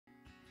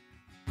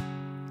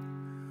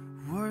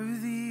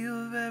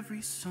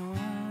every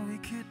song we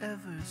could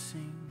ever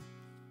sing.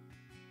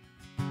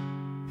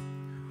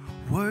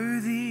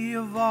 Worthy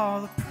of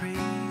all the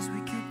praise we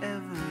could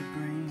ever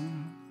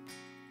bring.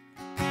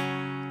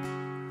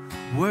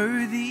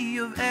 Worthy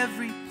of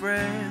every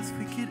breath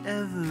we could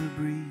ever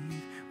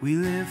breathe. We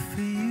live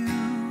for you.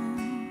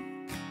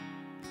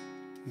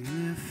 We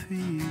live for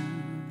you.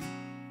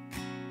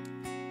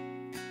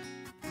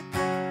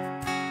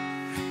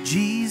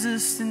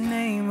 Jesus, the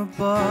name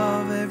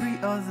above every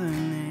other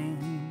name.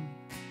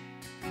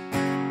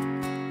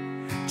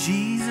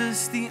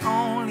 Jesus, the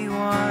only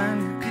one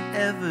who could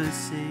ever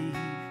save.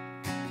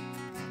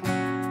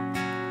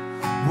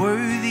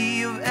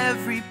 Worthy of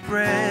every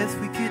breath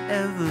we could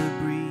ever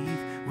breathe.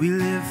 We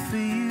live for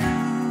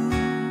you.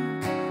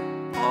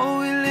 Oh,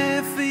 we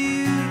live for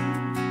you.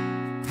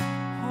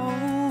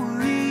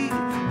 Holy,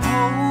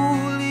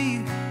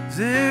 holy,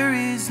 there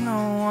is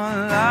no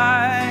one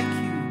like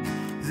you.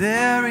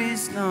 There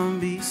is none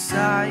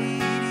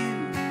beside you.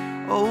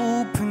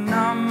 Open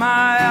up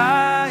my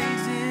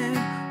eyes in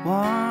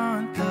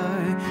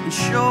wonder and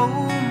show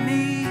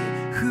me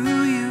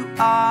who you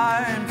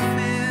are, and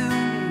fill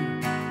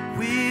me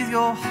with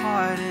your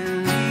heart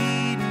and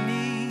lead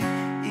me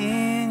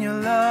in your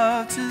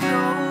love to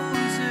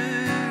those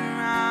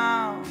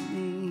around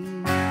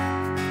me.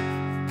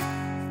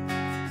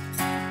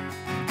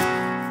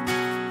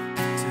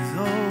 To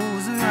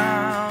those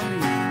around me.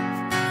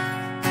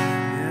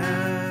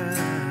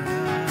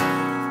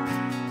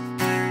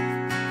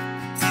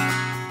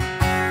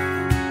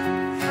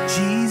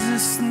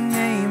 Jesus, the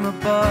name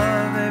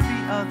above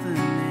every other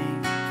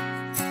name.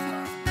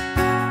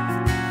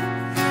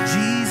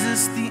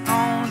 Jesus, the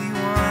only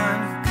one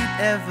who could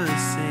ever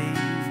save.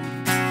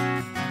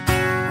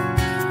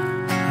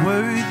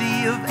 Worthy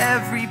of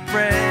every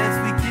breath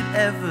we could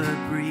ever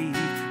breathe.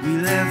 We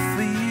live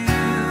for you.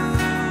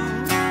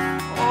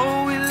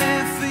 Oh, we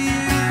live for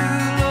you,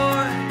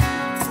 Lord.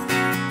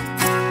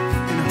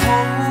 And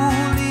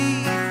holy,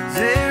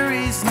 there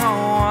is no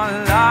one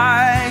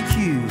like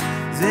you.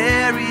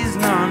 There is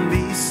none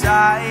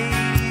beside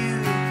you.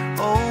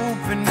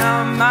 Open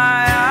up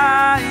my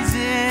eyes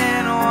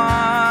in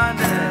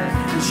wonder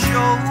and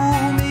show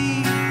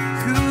me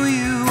who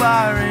you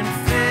are, and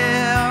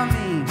fill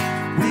me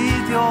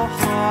with your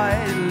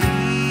heart.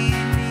 Lead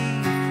me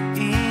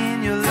in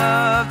your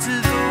love to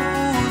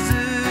those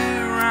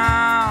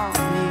around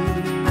me.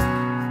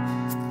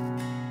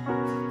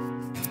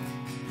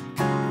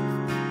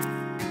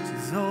 To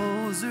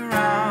those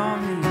around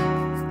me.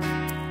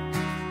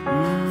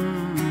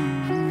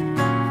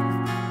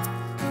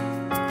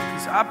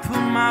 I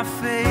put my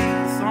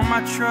faith, all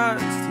my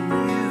trust in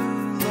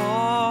you,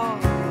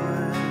 Lord.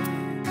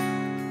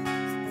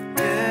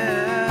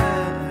 Yeah.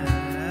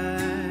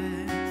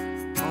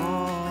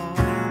 Oh.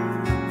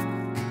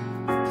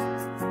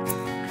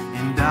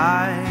 And I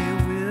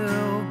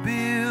will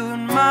build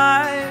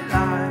my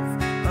life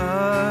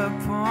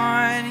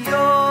upon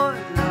your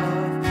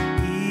love.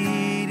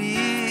 It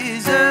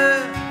is a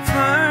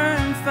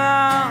firm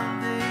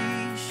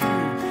foundation,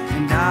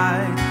 and I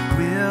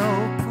will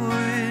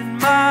put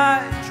my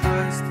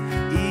trust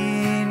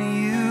in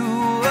you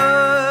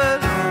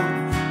alone,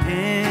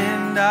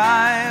 and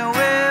I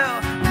will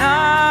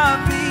not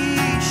be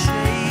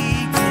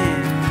shaken.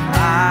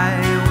 I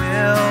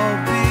will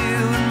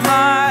build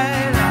my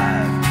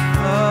life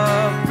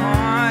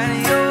upon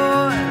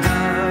your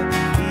love.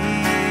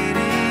 It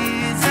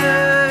is a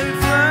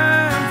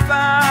firm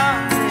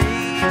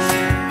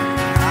foundation.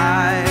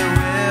 I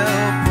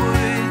will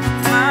put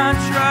my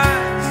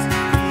trust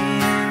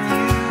in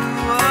you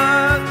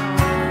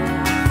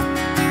alone,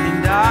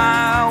 and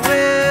I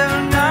will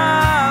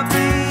not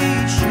be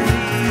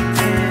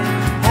shaken.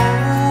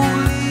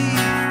 Holy,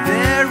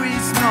 there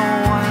is no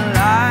one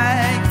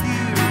like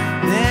you.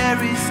 There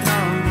is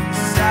none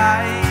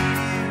beside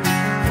you.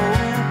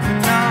 Open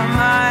up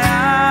my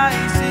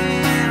eyes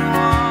in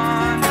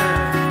wonder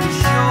and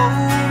show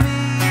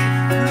me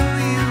who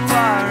you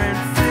are, and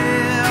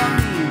fill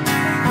me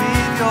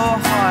with your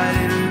heart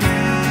and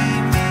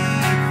lead me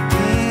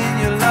in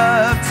your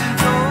love to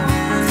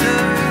those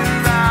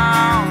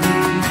around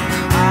me.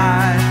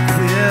 I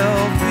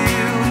will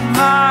build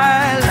my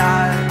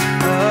life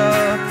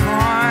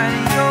upon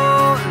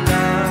your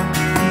love.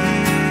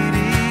 It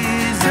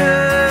is a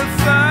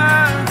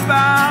firm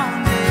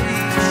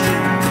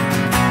foundation.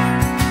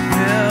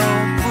 Will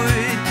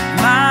put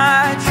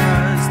my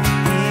trust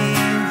in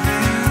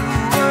you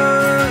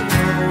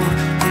alone,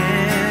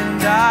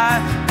 and I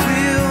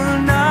will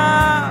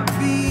not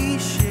be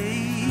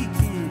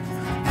shaken.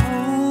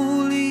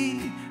 Holy,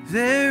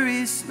 there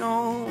is no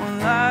one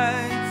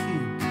like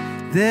you.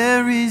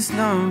 There is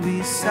none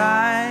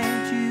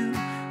beside you.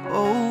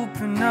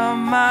 Open up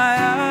my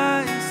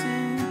eyes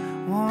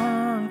in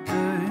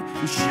wonder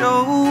and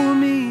show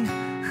me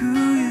who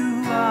you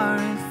are,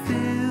 and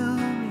fill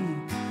me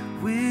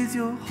with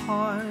your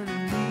heart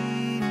and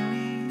lead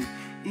me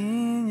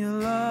in your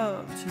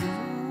love to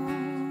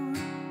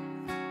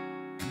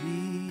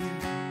me.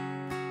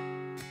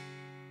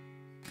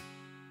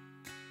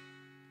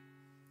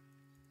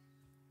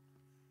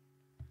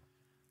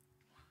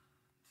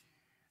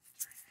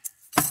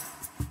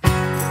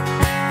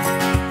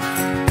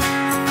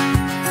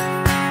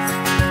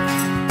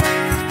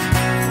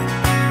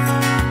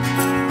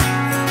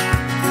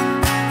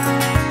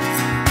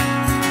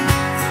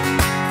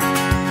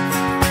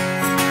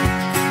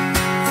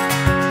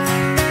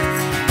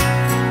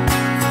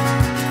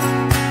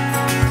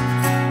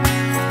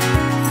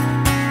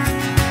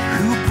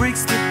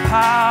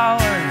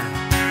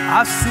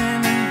 I've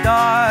sinned in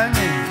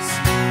darkness,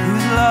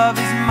 whose love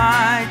is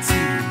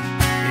mighty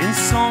and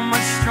so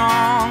much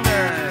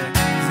stronger.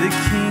 The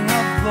King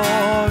of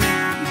glory,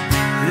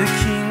 the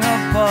King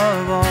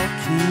above all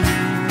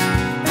kings,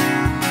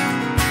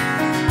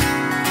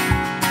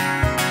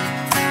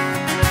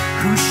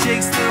 who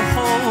shakes the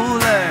whole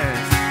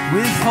earth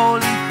with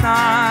holy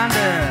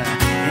thunder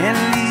and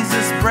leaves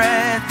us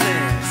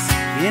breathless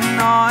in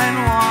awe and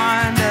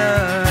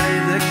wonder.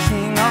 The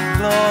King of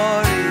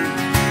glory,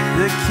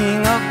 the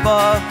King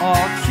above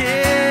all kings.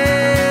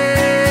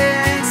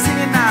 Sing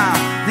it now.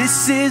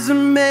 This is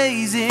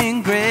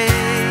amazing grace.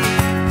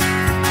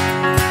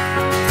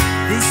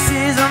 This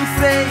is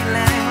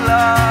unfailing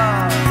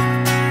love,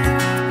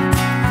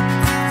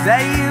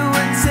 that you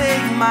would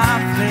take my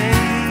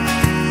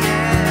place,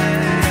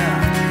 yeah.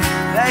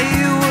 That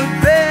you would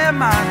bear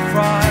my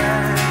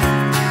cross,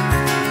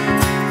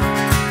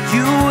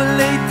 you would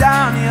lay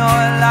down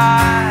your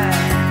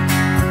life,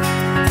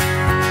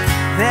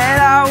 that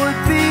I would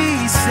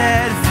be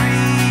set free.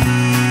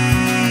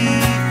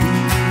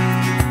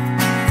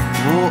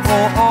 Oh,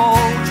 oh,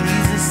 oh,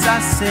 Jesus, I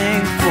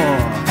sing for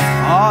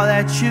all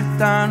that you've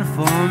done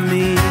for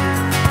me.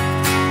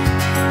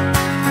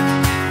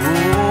 Oh,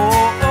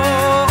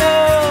 oh,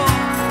 oh.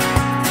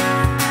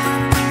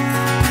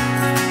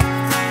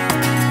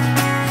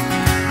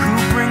 Who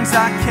brings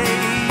our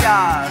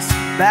chaos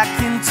back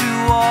into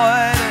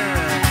order?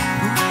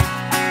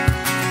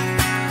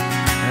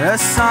 A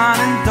son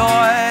and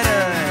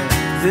daughter,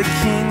 the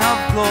King of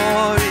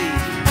glory,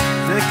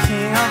 the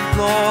King of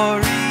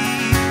glory,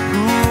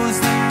 rules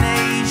the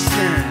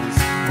nations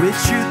with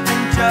truth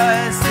and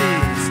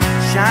justice,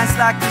 shines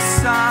like the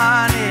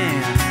sun in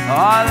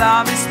all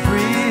of his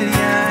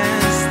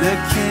brilliance. The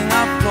King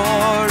of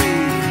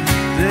glory,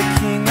 the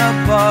King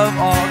above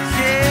all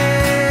kings.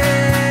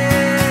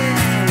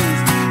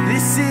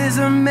 This is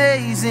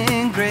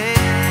amazing grace.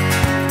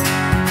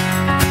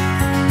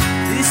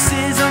 This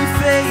is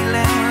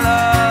unfailing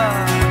love,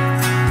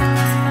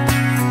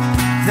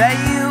 that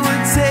you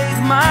would take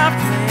my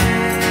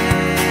place,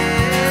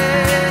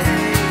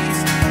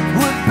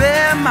 would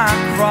bear my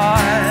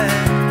cross,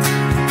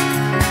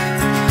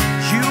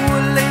 you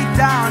would lay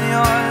down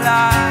your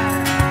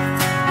life,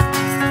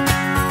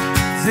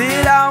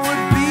 that I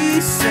would be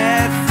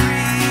set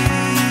free.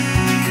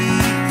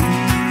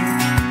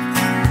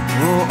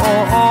 Oh,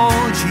 oh, oh,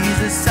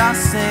 Jesus, I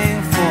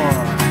sing for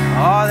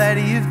all that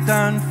you've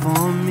done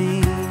for me.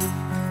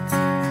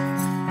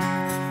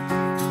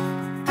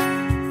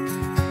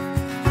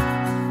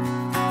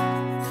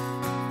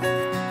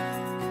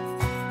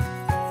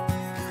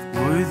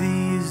 Worthy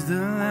is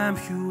the Lamb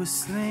who was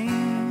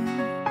slain,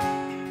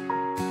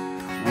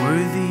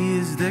 worthy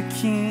is the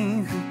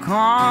King who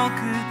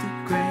conquered the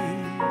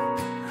grave.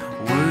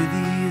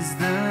 Worthy is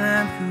the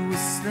Lamb who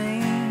was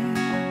slain,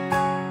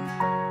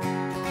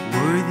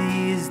 worthy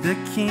is the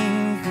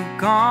King who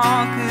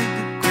conquered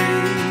the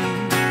grave.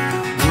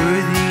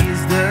 Worthy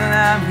is the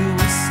Lamb who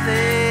was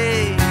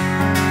slain,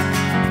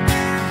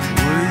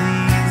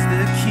 worthy is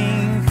the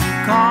King who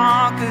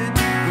conquered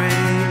the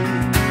grave.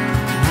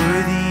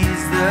 Worthy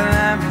is the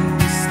Lamb who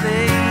was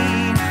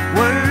slain,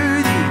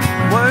 worthy,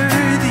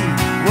 worthy,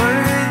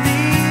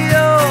 worthy.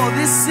 Oh,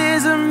 this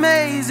is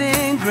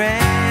amazing grace.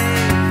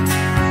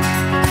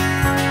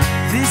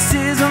 This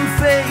is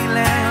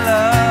unfailing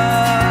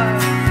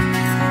love,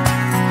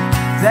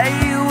 that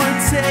you would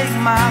take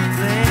my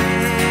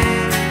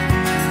place,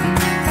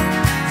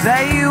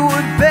 that you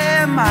would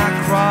bear my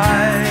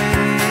cross,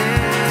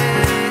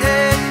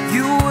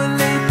 you would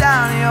lay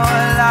down your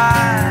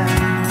life,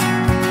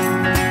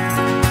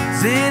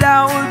 that I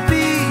would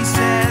be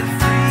set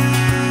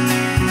free.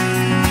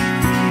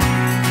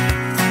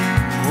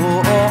 Oh,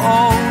 oh,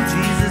 oh,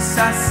 Jesus, I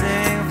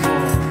sing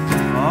for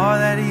all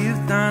that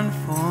you've done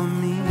for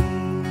me.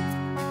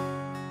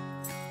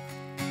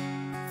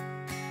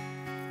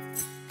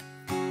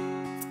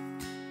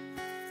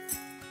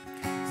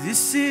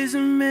 This is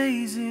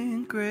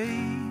amazing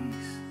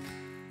grace.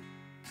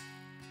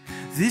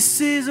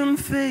 This is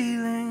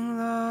unfailing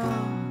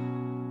love,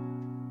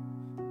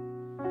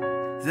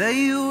 that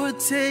you would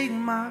take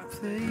my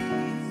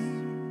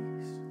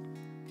place,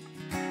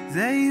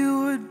 that you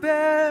would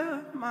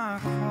bear my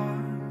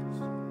cross,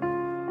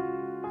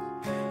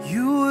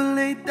 you would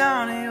lay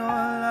down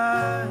your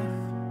life,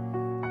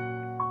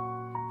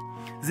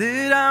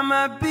 that I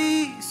might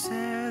be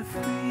set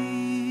free.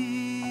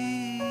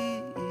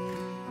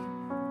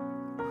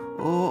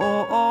 Oh,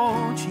 oh,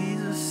 oh,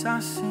 Jesus, I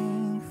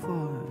sing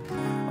for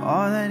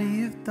all that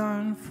you've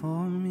done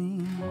for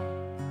me.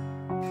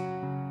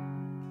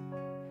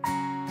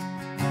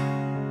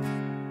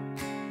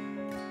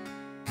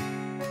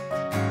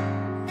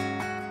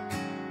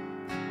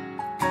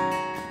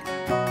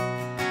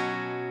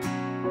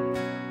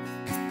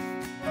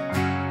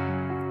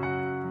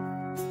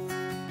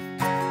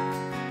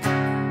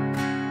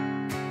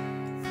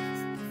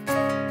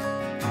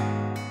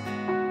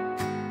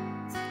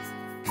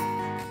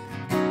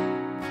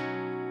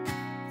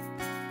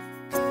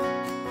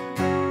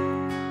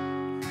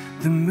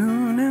 The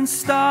moon and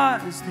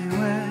stars, they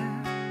wear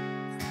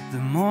The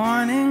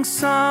morning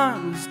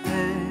sun was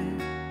dead,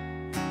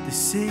 the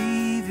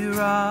Savior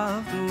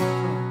of the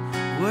world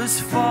was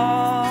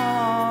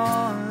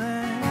falling,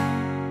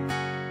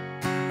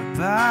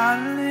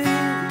 battling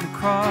the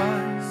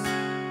cross,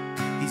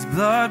 His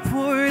blood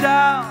poured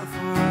out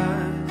for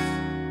us,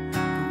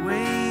 the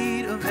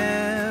weight of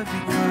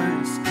every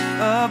curse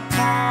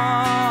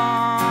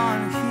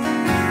upon Him.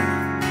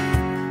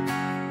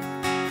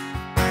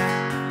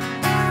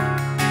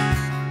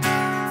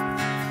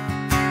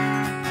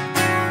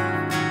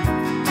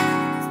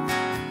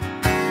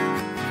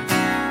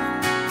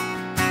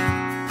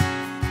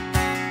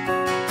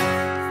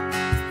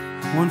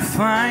 One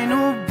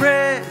final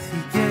breath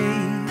He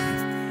gave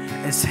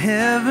as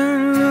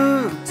heaven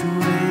looked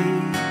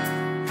away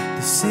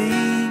to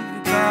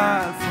save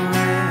God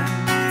forever.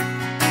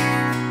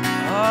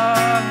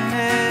 Oh,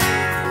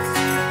 next,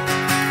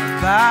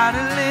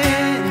 battle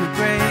in the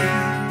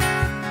grave,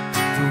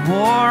 the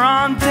war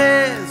on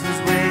death was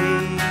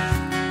waged,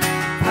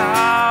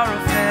 power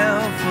of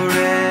hell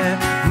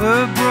forever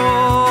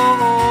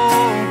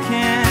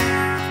broken.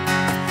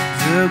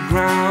 The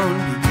ground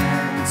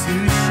began to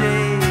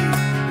shake,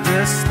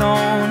 the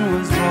stone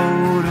was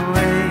rolled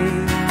away.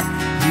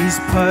 His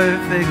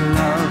perfect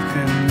love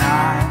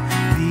cannot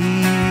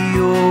be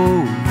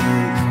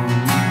overcome.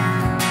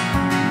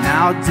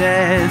 Now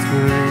death,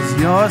 where is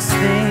your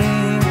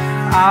sting?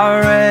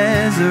 Our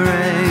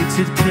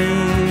resurrected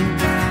King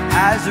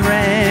has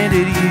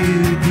rendered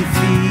you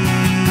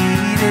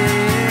defeated.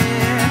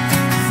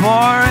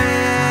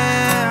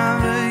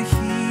 Forever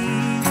He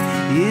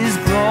is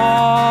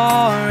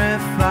glorified.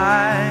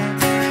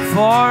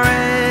 Forever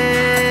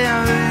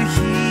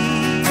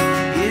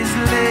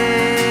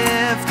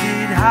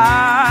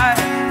high,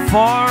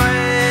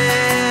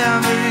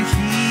 forever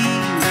He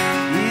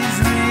is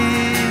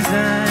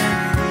risen,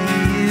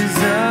 He is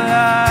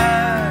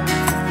alive,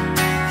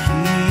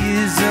 He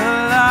is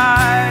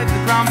alive.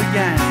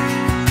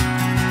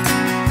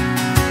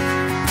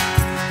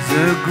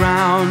 The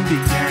ground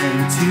began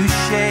to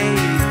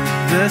shake,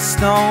 the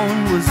stone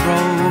was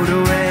rolled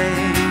away.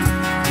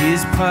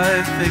 His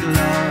perfect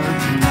love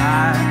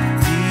cannot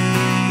be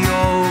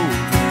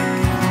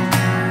overcome.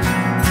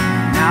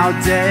 Now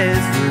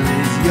death, where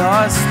is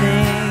your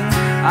sting?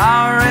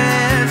 Our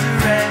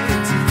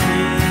resurrected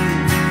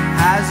King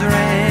has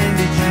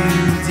rendered you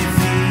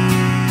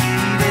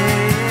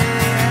defeated.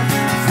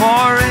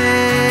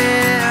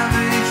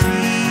 Forever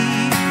He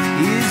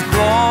is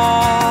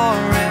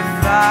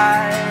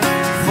glorified.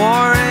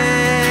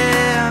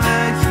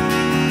 Forever He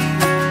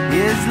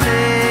is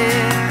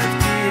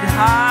lifted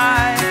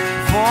high.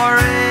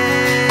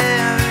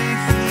 Forever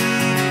He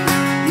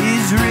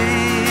is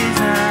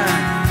risen.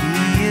 He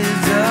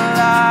is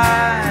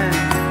alive.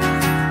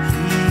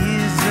 He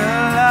is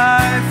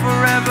alive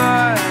forever.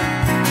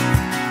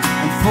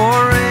 And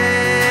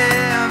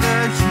forever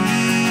He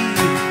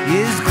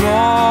is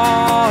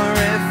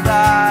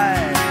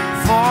glorified.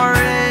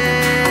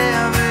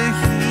 Forever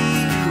He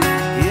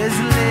is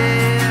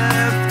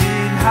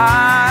lifted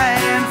high.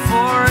 And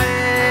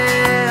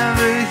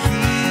forever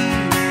He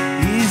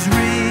is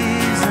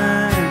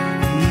risen.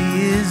 He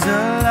is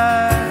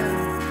alive.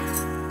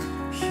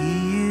 He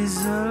is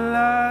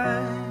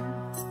alive.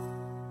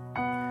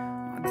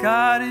 My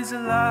God is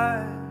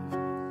alive.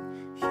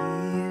 He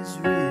is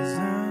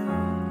risen.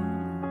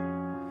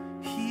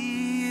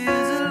 He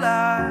is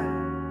alive.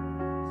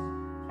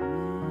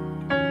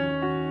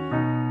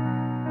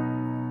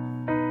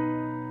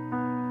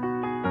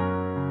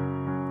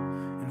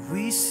 And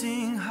we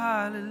sing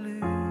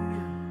hallelujah.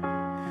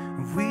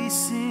 And we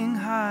sing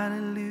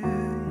hallelujah.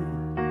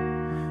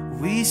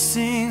 We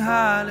sing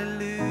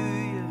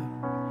hallelujah.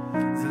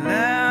 The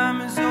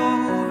Lamb is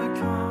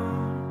overcome.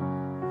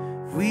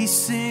 We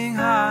sing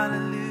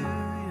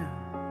hallelujah.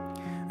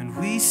 And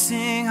we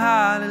sing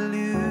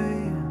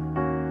hallelujah.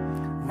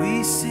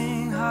 We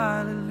sing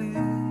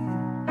hallelujah.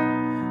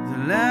 The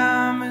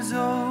Lamb is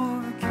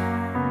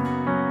overcome.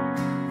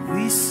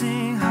 We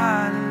sing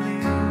hallelujah.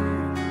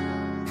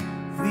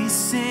 We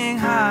sing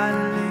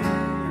hallelujah.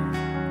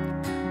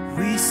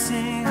 We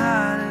sing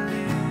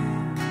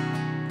hallelujah.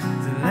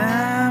 The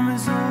Lamb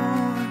is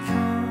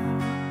overcome.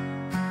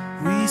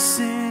 We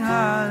sing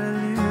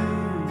hallelujah.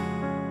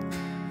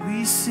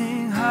 We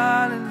sing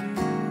hallelujah.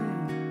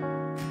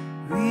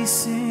 We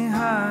sing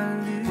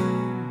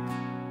hallelujah.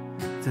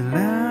 The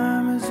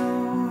Lamb is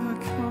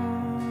overcome.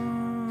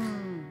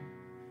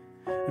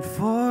 And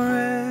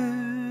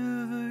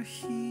forever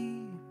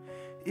He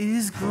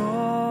is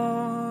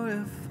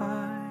glorified.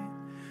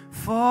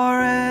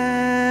 Forever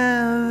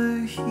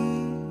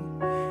He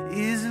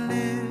is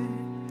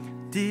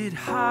lifted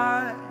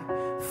high.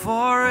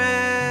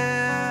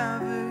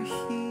 Forever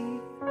He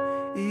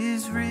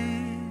is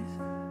risen.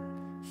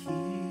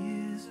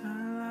 He is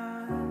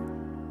alive.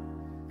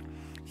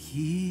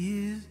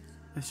 He is.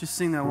 Let's just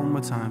sing that one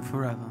more time.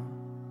 Forever.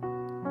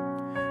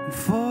 And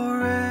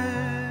forever.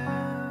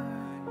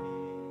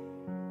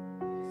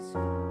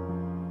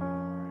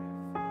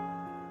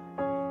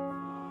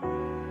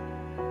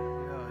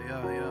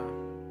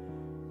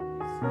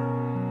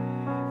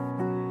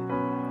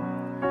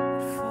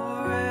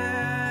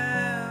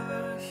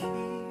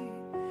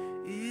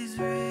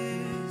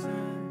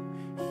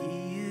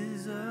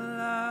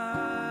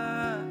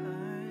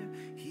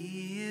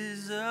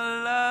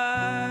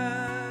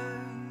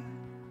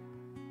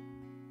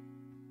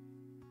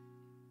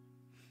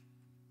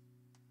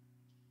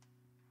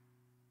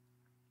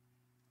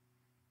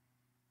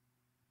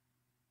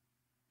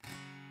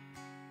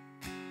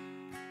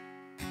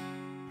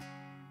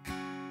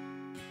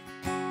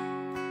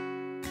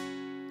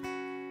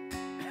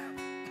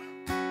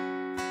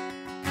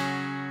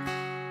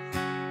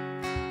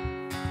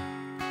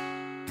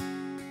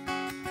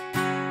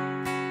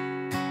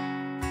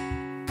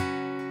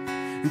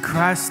 and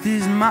Christ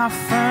is my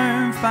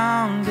firm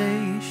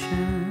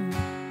foundation,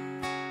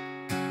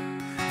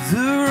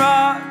 the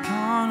rock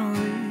on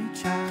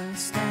which I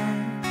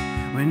stand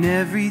when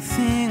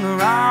everything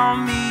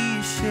around me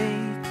is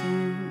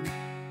shaking.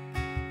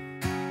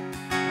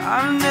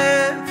 I've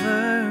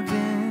never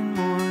been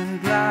more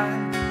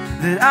glad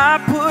that I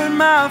put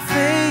my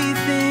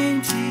faith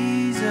in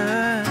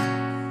Jesus.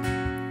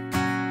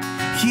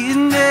 He's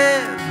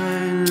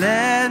never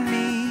let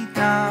me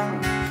down.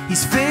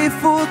 He's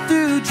faithful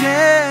through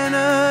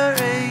generations.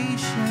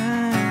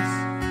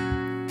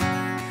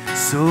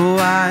 So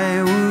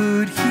why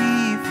would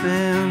he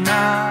fail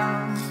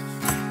now?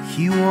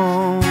 He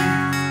won't.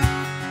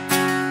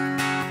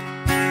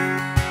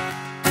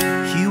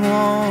 He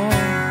won't.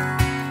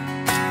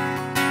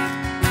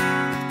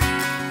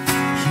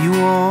 He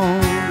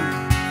won't.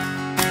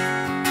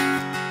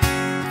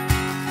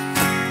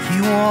 He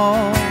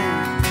won't.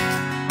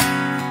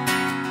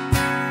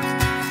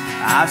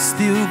 I've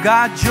still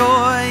got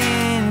joy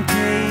in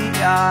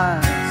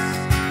chaos.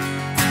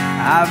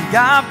 I've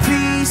got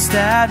peace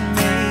that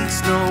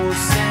makes no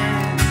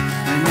sense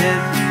when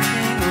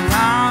everything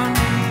around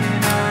me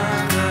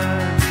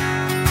others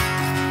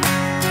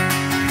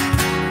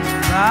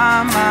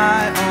by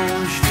my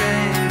own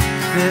strength,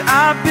 that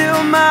I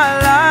build my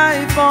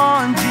life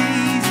on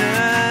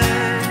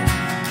Jesus.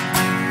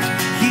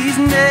 He's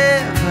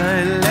never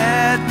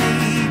let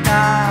me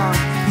down.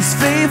 He's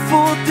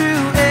faithful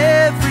through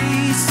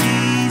every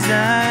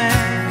season.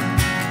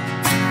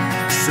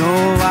 So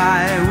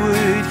why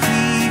would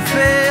he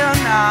fail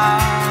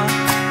now?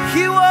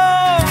 He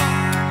won't.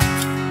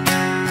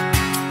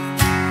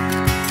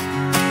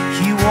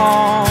 He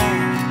won't.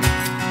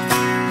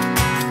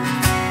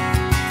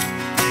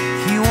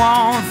 He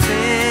won't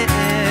fail.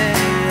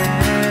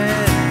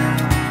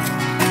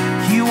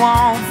 He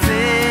won't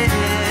fail.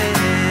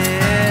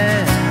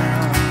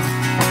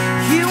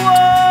 He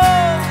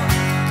won't.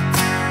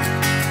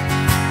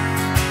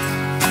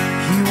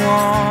 He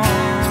won't.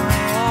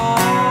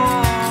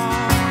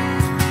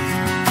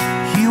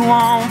 He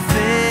won't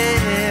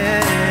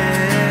fail.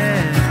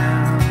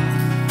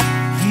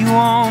 He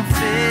won't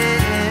fail.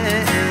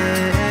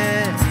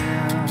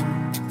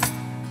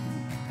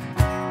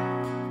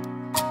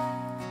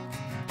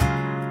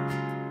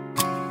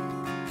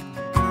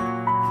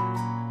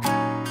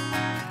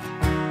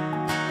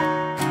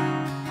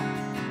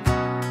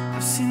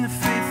 I've seen the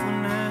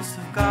faithfulness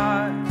of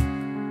God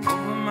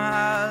over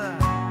my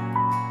life,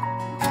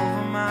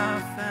 over my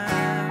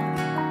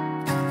family.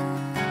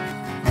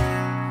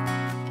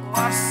 Oh,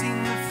 I've seen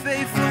the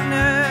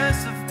faithfulness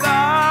of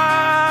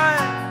God.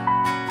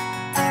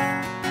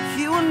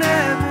 He will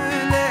never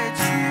let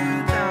you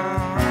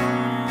down.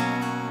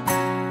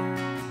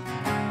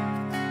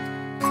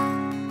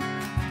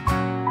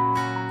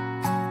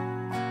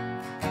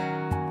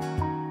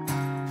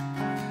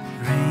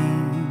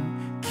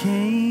 Rain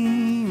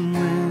came,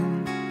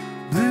 wind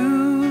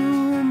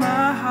blew,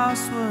 my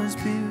house was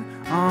built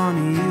on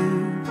you,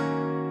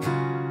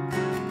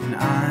 and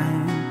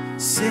I'm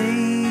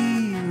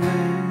safe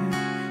with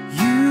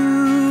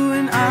you,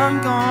 and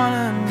I'm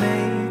gonna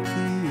make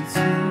it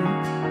through.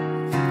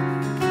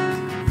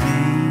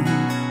 Rain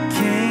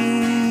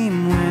came,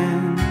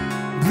 wind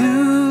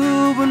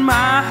blew, but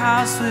my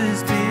house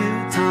was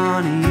built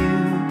on you.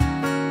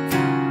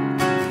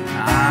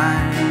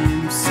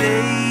 I'm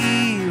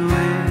safe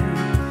with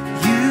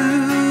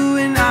you,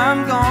 and I'm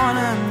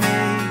gonna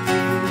make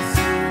it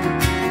through.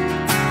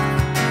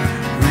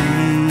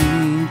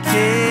 Rain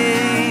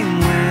came,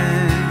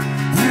 wind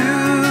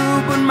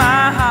blew, but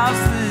my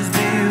house was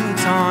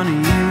built on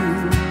you.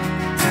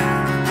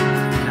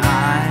 And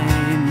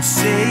I'm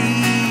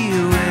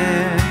safe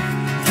with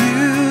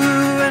you,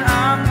 and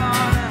I'm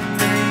gonna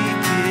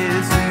make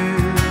it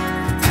through.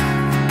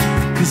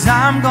 'Cause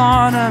I'm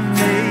gonna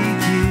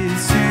make it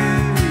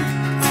through.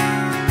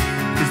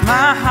 'Cause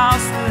my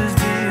house was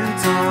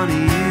built on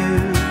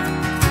you.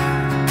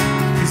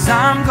 'Cause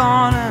I'm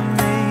gonna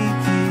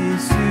make it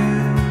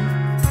through.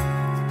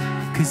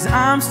 'Cause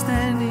I'm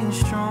standing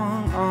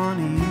strong on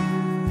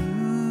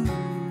you.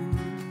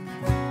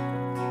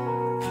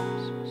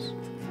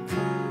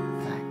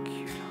 Thank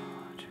you,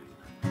 Lord.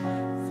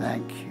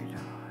 Thank you,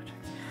 Lord.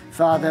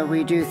 Father,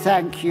 we do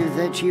thank you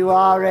that you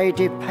are a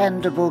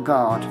dependable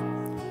God,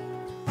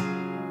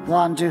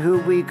 one to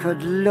whom we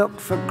could look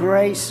for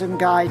grace and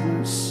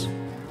guidance,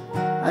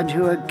 and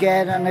who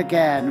again and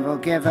again will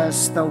give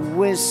us the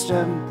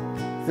wisdom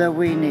that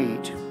we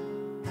need.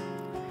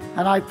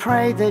 And I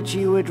pray that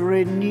you would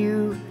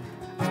renew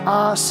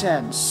our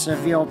sense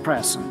of your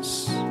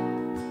presence.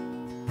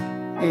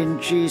 In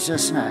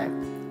Jesus'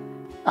 name,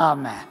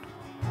 amen.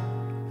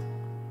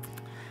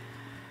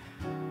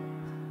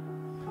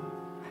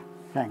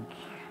 Thank you.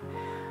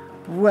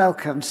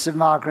 Welcome, St.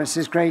 Margaret.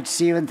 It's great to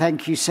see you, and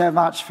thank you so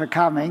much for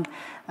coming.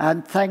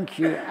 And thank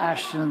you,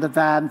 Ashton and the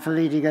band, for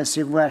leading us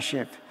in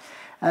worship.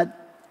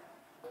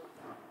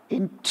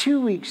 in 2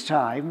 weeks'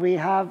 time, we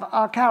have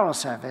our carol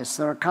service.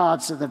 There are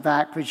cards at the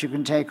back which you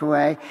can take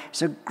away.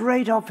 It's a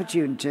great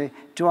opportunity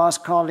to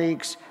ask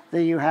colleagues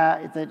that you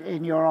have that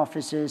in your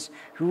offices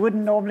who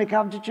wouldn't normally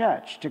come to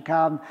church to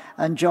come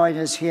and join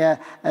us here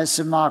at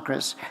St.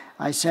 Margaret's.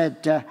 I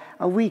said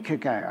a week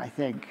ago, I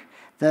think,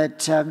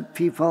 that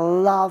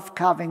people love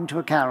coming to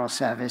a carol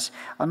service.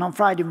 And on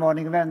Friday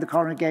morning, a member of the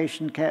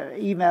congregation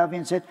emailed me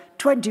and said,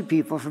 20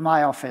 people from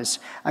my office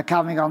are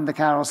coming on the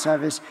carol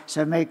service,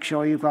 so make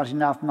sure you've got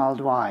enough mulled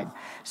wine.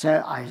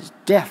 So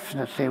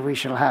definitely we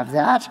shall have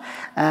that.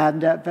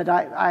 And but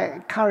I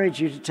encourage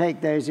you to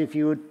take those if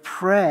you would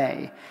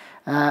pray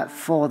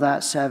for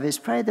that service.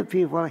 Pray that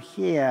people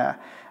hear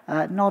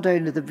not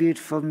only the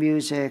beautiful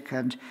music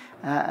and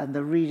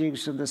the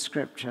readings from the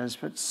scriptures,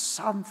 but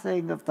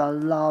something of the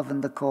love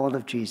and the call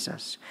of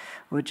Jesus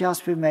will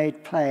just be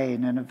made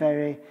plain in a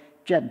very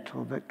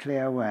gentle but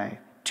clear way.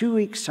 2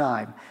 weeks'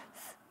 time.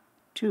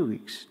 2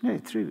 weeks. No,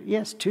 3.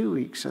 Yes, 2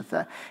 weeks of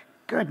that.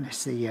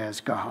 Goodness, the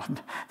year's gone.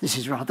 This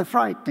is rather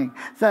frightening.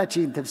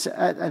 13th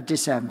of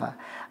December.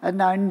 And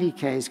now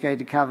Nike is going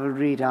to come and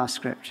read our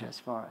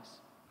scriptures for us.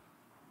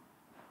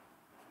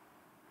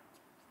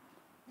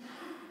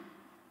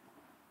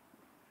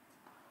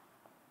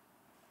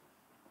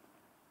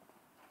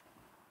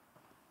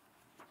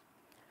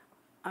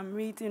 I'm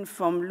reading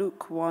from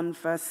Luke 1,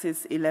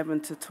 verses 11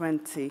 to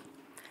 20.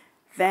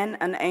 Then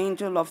an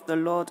angel of the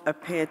Lord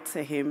appeared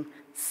to him,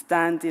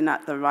 standing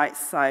at the right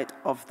side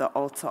of the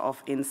altar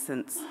of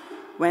incense.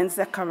 When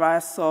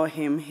Zechariah saw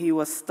him, he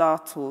was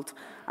startled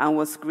and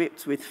was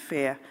gripped with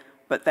fear.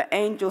 But the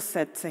angel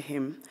said to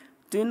him,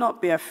 "Do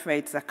not be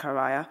afraid,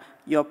 Zechariah.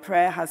 Your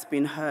prayer has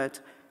been heard.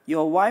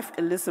 Your wife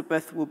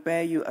Elizabeth will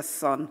bear you a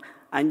son,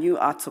 and you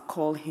are to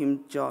call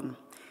him John.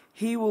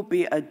 He will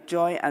be a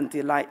joy and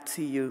delight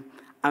to you,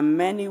 and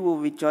many will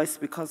rejoice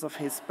because of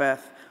his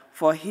birth,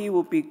 for he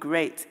will be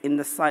great in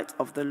the sight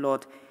of the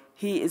Lord.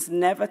 He is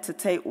never to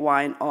take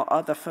wine or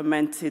other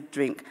fermented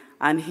drink,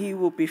 and he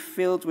will be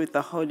filled with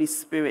the Holy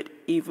Spirit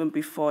even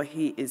before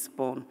he is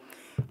born.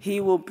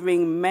 He will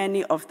bring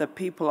many of the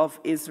people of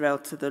Israel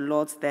to the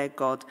Lord their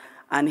God,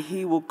 and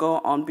he will go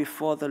on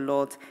before the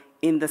Lord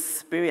in the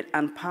spirit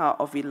and power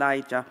of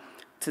Elijah,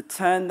 to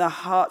turn the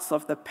hearts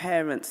of the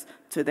parents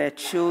to their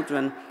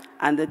children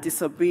and the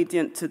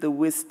disobedient to the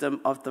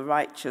wisdom of the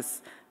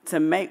righteous, to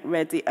make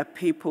ready a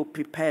people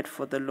prepared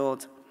for the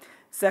Lord."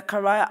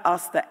 Zechariah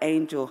asked the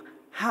angel,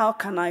 "How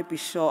can I be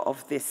sure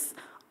of this?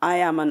 I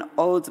am an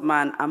old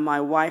man, and my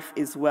wife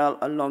is well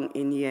along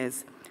in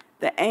years."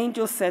 The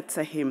angel said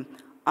to him,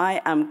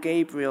 "I am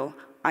Gabriel.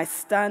 I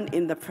stand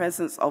in the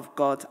presence of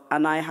God,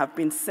 and I have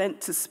been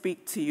sent to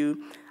speak to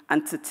you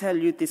and to tell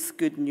you this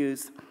good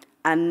news.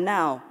 And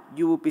now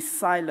you will be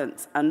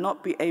silent and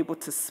not be able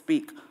to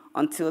speak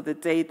until the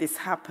day this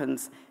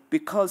happens,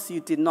 because you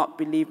did not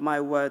believe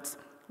my words,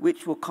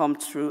 which will come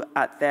true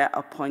at their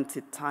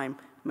appointed time."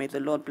 May the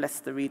Lord bless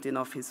the reading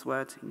of his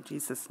word. In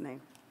Jesus'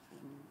 name.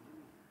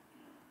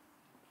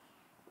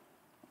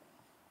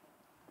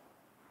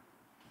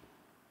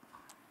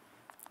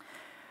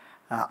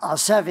 Our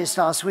service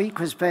last week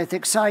was both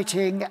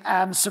exciting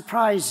and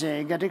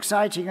surprising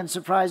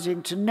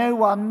to no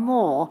one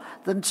more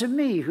than to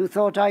me, who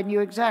thought I knew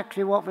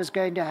exactly what was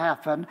going to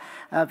happen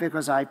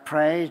because I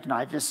prayed and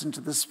I listened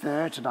to the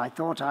Spirit and I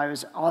thought I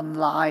was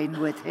online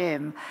with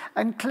him.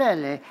 And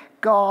clearly,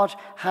 God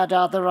had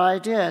other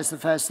ideas. The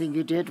first thing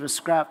you did was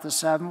scrap the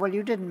sermon. Well,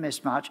 you didn't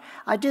miss much.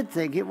 I did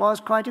think it was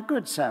quite a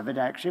good sermon,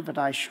 actually, but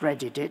I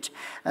shredded it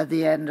at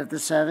the end of the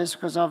service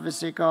because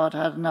obviously God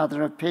had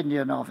another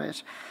opinion of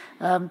it.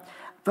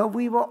 But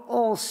we were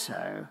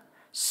also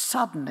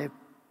suddenly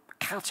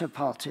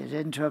catapulted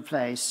into a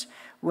place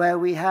where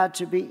we had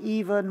to be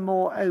even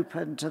more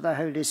open to the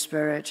Holy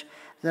Spirit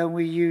than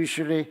we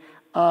usually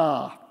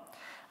are.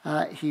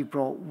 He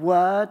brought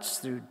words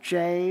through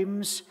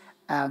James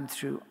and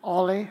through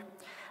Ollie,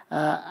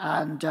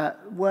 and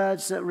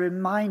words that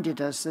reminded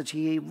us that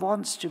he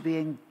wants to be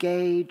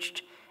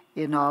engaged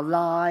in our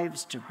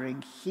lives, to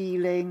bring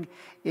healing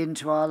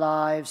into our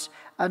lives,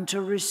 and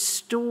to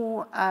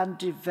restore and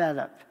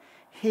develop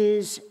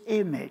his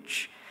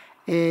image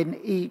in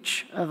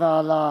each of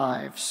our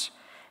lives.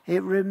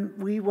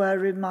 We were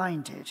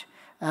reminded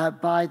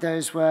by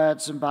those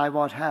words and by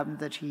what happened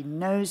that he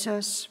knows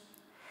us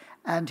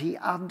and he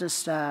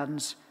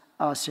understands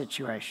our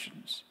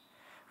situations.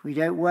 We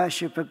don't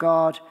worship a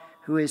God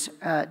who is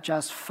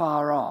just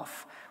far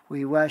off.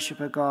 We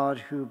worship a God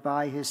who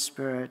by his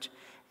Spirit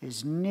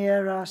is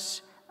near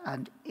us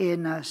and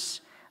in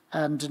us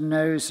and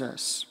knows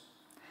us.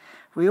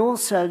 We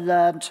also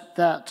learned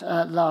that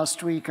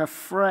last week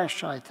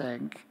afresh, I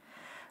think,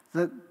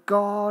 that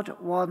God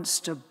wants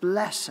to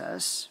bless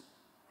us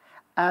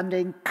and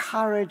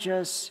encourage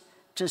us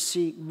to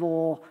seek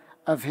more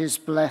of his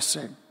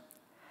blessing.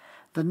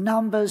 The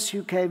numbers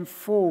who came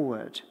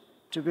forward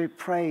to be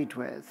prayed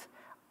with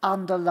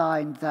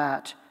underlined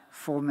that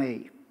for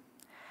me.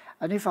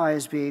 And if I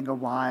was being a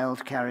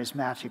wild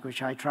charismatic,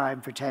 which I try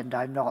and pretend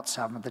I'm not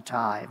some of the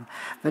time,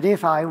 but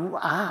if I am,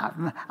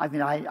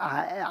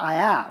 I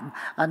am,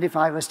 and if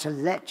I was to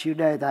let you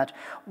know that,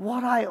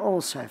 what I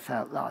also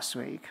felt last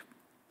week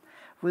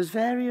was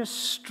various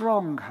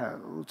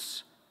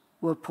strongholds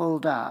were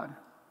pulled down.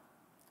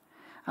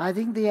 I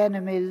think the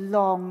enemy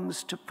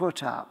longs to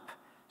put up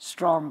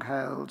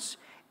strongholds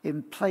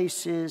in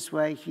places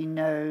where he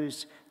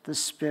knows the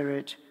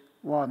Spirit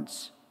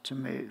wants to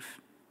move.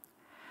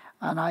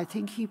 And I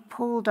think he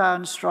pulled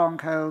down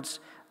strongholds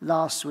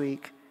last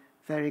week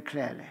very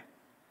clearly.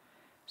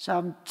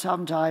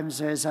 Sometimes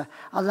there's a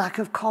lack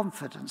of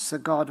confidence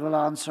that God will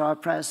answer our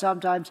prayers.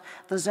 Sometimes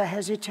there's a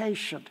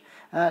hesitation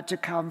to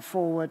come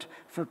forward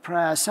for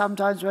prayer.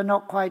 Sometimes we're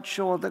not quite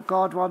sure that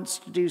God wants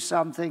to do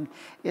something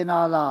in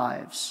our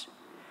lives.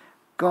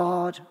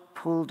 God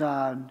pulled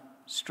down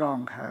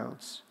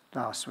strongholds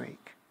last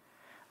week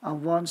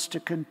and wants to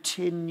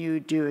continue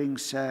doing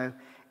so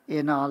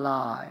in our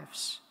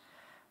lives.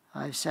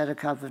 I've said a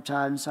couple of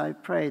times, I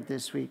prayed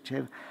this week to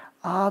him,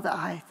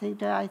 I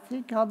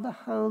think on the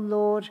whole,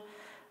 Lord,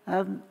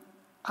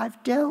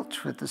 I've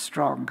dealt with the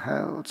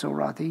strongholds, or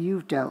rather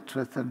you've dealt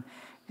with them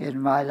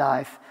in my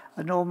life,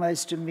 and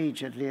almost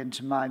immediately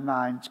into my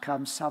mind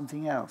comes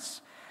something else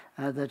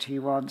that he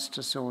wants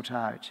to sort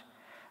out.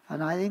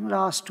 And I think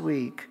last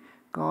week,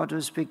 God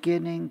was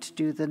beginning to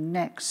do the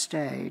next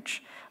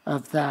stage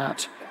of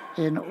that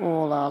in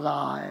all our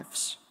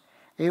lives.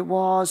 It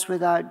was,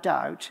 without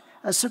doubt,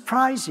 a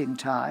surprising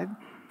time,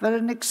 but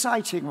an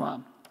exciting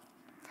one.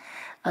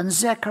 And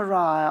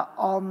Zechariah,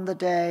 on the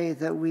day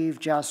that we've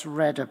just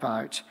read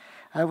about,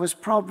 was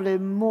probably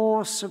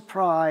more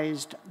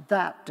surprised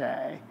that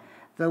day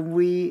than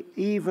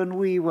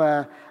we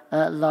were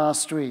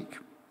last week.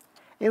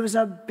 It was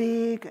a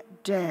big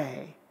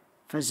day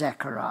for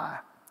Zechariah.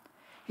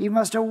 He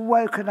must have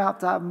woken up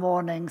that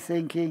morning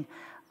thinking,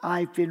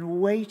 I've been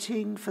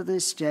waiting for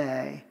this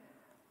day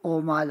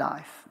all my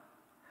life.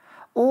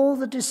 All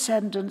the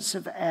descendants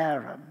of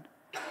Aaron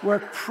were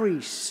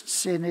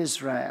priests in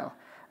Israel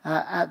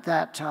at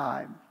that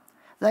time.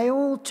 They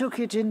all took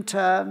it in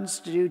turns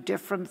to do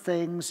different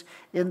things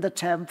in the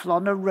temple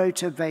on a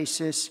rota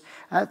basis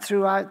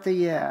throughout the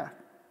year.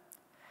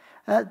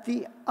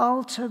 The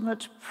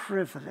ultimate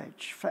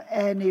privilege for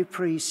any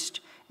priest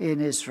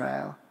in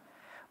Israel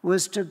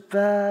was to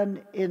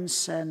burn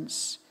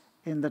incense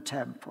in the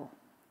temple.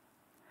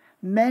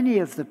 Many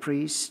of the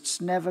priests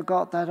never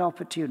got that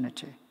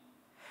opportunity.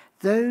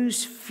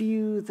 Those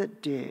few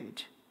that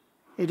did,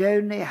 it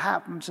only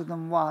happened to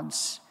them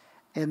once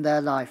in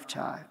their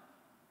lifetime.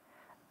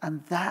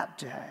 And that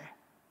day,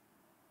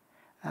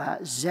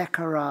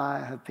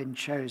 Zechariah had been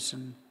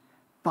chosen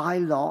by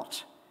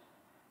lot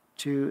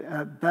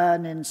to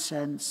burn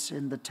incense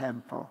in the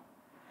temple.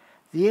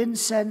 The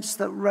incense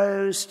that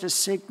rose to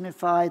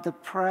signify the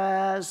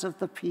prayers of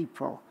the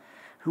people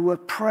who were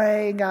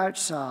praying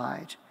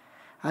outside.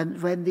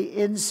 And when the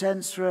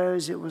incense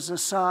rose, it was a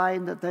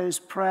sign that those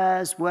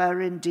prayers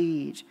were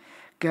indeed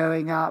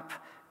going up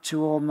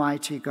to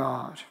Almighty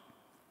God.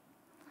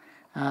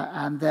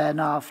 And then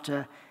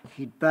after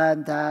he'd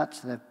burned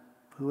that,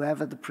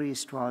 whoever the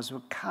priest was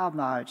would come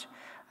out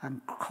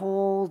and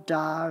call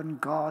down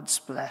God's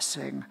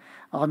blessing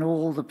on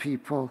all the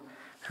people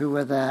who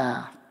were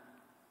there.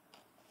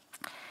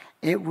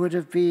 It would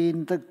have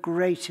been the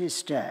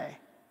greatest day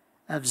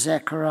of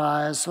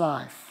Zechariah's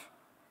life.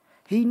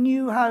 He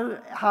knew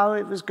how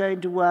it was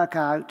going to work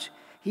out.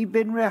 He'd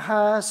been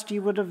rehearsed. He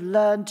would have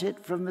learnt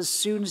it from as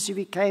soon as he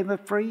became a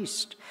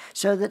priest,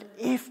 so that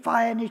if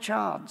by any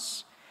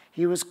chance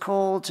he was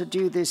called to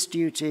do this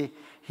duty,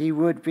 he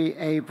would be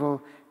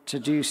able to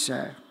do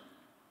so.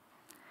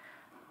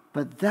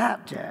 But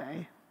that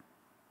day,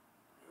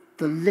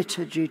 the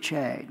liturgy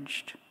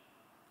changed.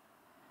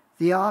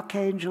 The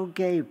Archangel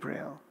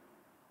Gabriel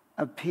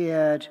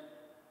appeared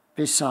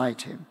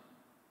beside him.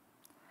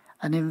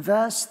 And in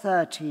verse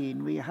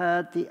 13, we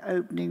heard the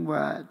opening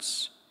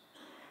words,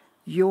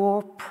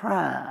 "Your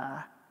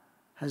prayer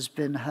has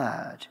been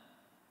heard,"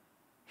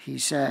 he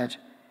said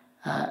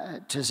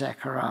to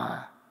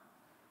Zechariah.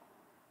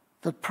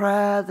 The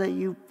prayer that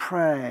you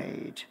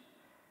prayed,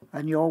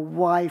 and your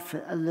wife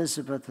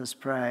Elizabeth has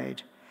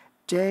prayed,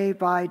 day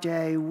by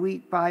day,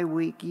 week by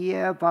week,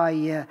 year by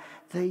year,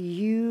 that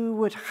you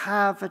would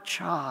have a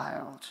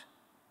child.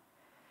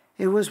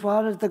 It was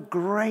one of the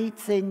great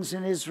things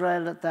in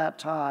Israel at that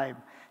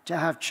time to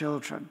have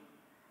children.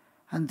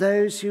 And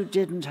those who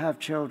didn't have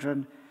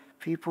children,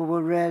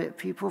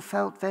 people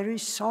felt very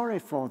sorry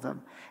for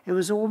them. It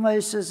was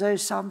almost as though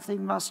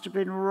something must have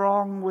been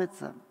wrong with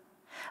them.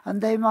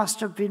 And they must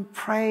have been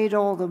prayed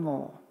all the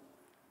more.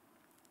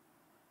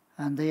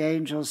 And the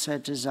angel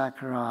said to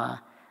Zechariah,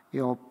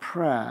 "Your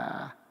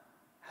prayer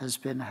has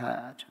been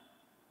heard."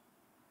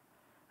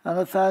 And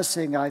the first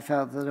thing I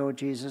felt the Lord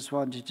Jesus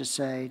wanted to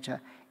say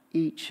to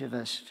each of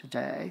us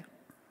today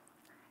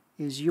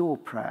is, your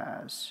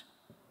prayers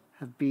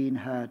have been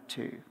heard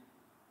too.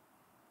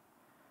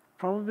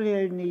 Probably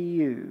only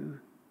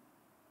you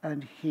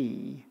and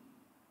he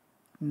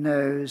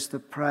knows the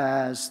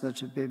prayers that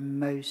have been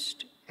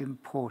most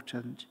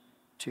important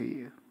to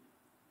you.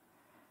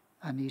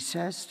 And he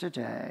says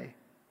today,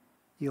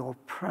 your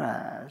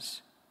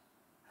prayers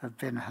have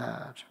been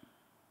heard.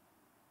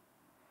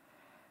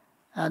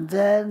 And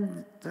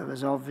then there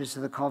was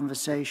obviously the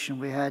conversation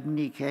we heard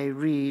Nike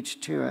read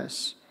to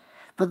us.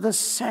 But the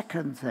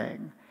second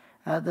thing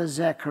that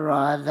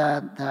Zechariah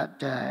learned that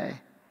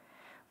day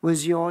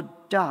was your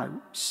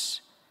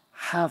doubts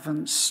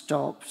haven't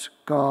stopped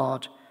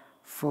God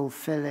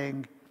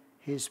fulfilling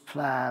his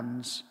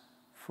plans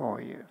for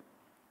you.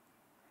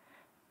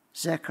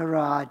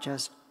 Zechariah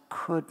just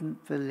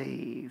couldn't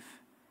believe,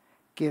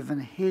 given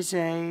his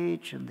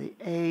age and the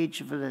age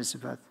of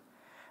Elizabeth,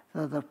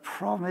 that the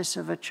promise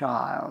of a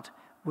child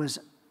was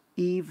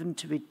even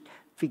to be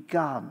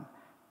begun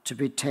to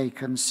be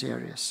taken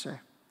seriously.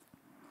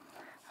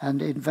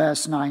 And in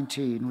verse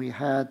 19, we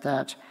heard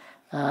that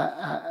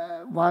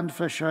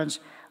wonderful assurance,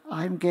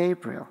 I'm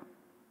Gabriel.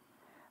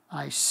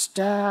 I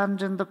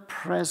stand in the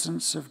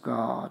presence of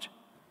God,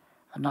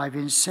 and I've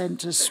been sent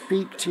to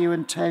speak to you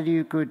and tell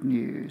you good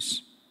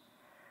news,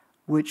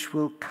 which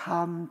will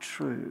come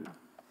true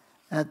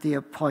at the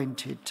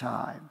appointed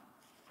time.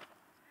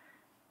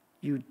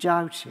 You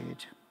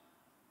doubted,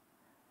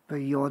 but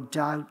your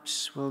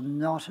doubts will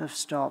not have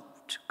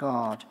stopped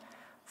God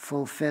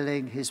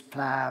fulfilling his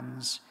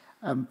plans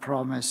and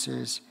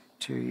promises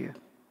to you.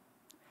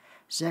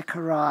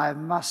 Zechariah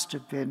must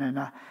have been in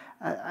a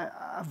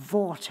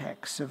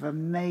vortex of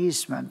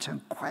amazement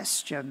and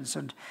questions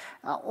and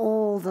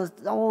all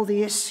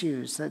the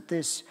issues that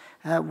this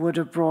would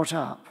have brought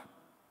up.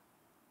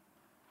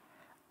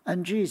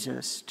 And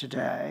Jesus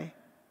today,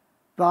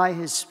 by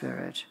his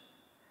Spirit,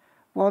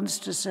 wants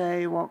to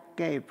say what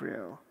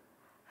Gabriel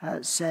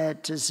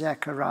said to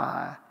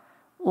Zechariah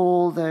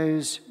all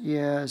those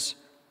years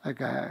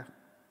ago.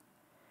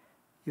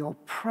 Your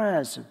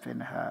prayers have been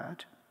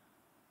heard,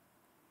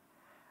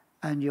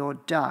 and your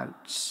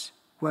doubts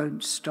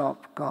won't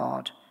stop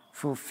God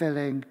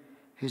fulfilling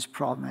his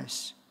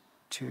promise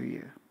to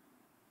you.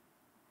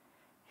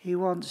 He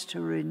wants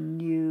to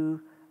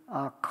renew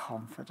our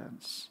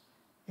confidence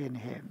in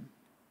him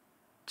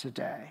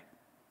today.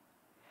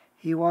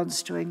 He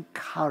wants to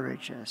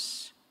encourage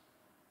us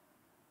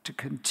to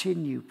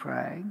continue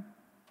praying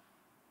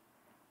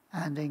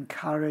and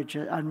encourage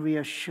and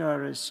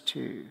reassure us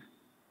too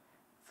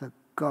that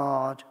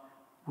God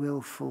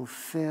will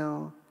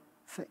fulfill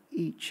for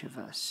each of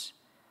us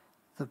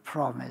the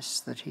promise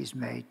that he's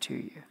made to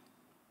you.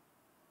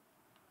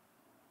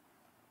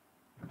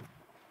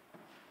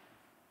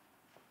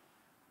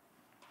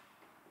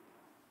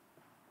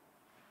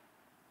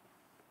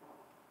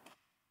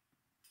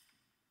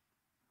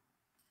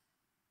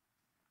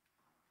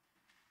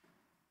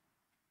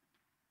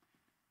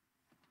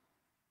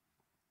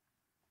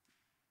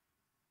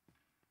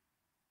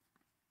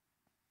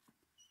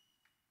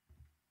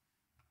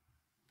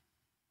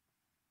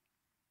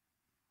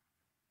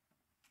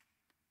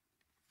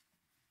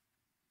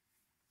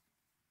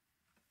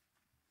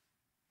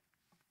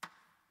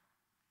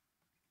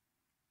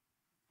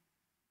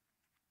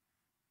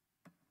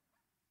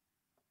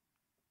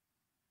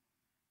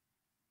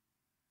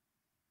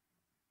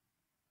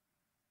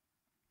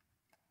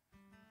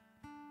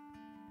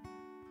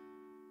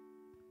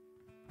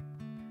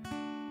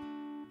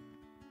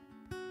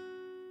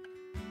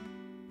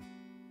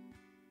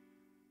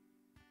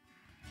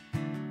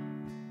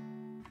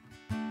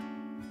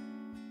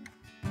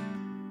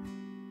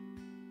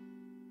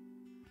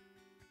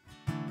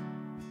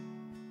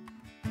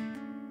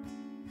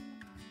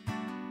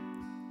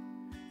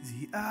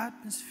 The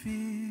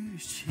atmosphere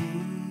is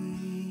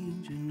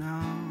changing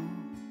now,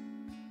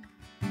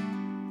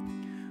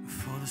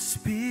 for the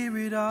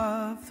Spirit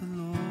of the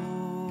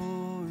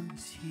Lord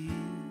is here.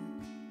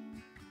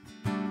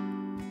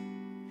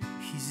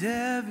 His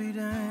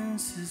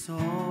evidence is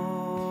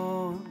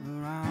all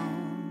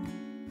around,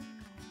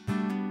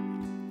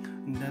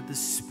 that the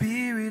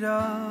Spirit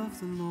of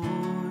the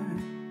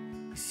Lord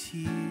is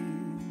here.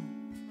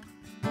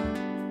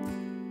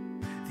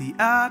 The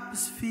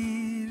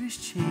atmosphere is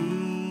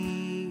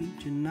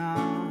changing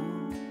now,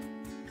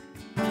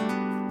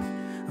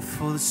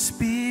 for the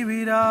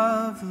Spirit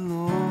of the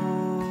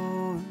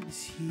Lord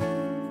is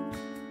here.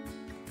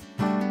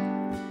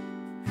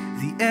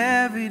 The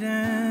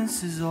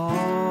evidence is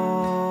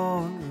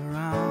all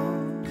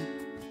around,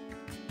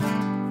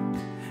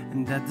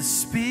 and that the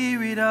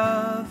Spirit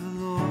of the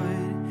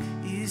Lord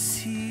is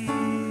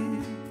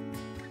here.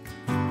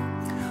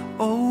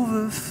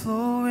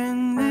 Overflow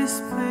in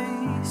this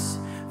place.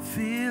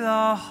 Fill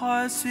our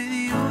hearts with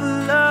your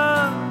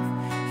love.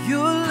 Your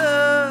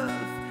love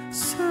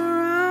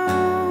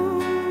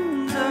surrounds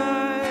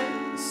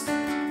us,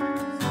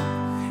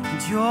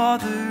 and you're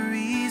the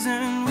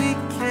reason we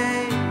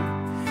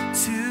came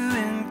to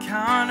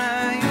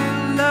encounter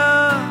your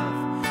love.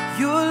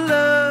 Your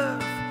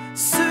love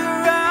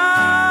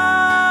surrounds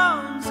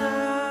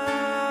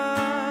us.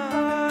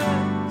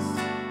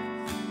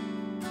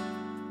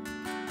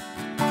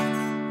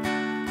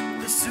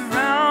 We're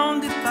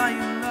surrounded by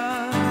your love.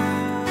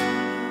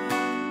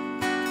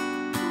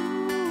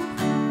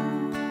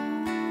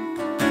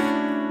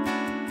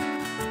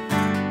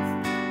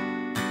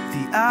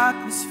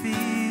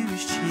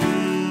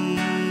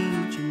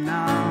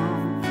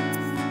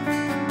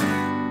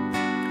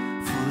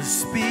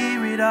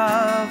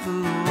 of the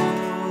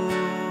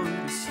Lord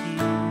is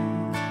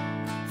here.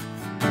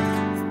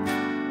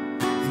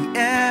 The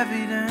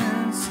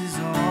evidence is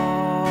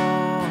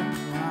all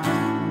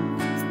around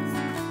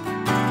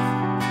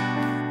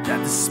that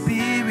the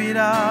Spirit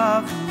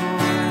of the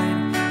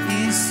Lord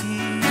is here.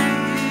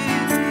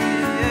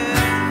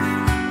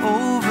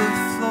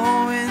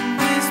 Overflow in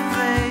this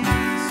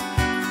place,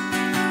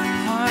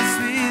 hearts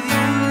with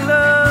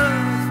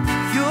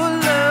your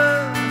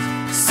love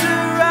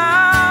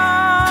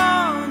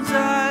surrounds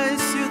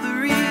us. You're the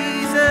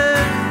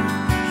reason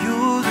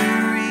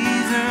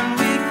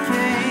we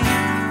came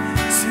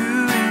to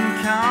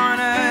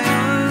encounter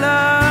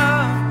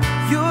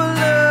your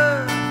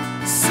love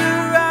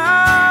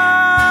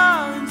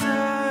surrounds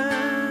us.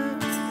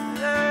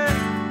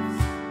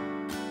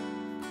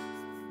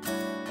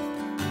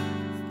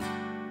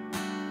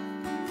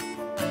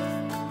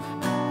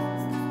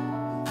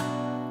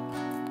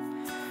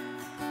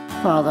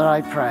 Father,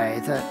 I pray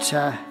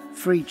that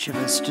for each of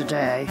us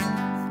today,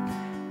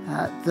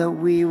 that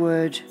we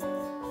would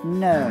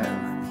know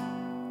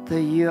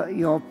that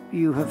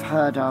you have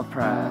heard our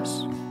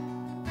prayers,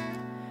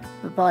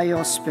 but by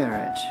your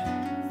Spirit,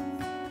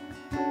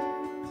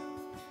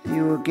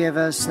 you will give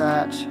us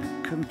that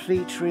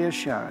complete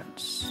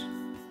reassurance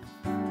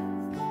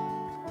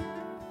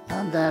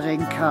and that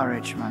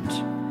encouragement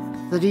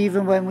that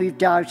even when we've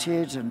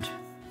doubted, and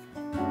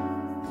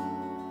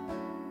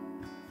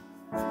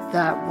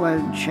that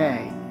won't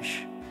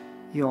change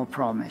your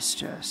promise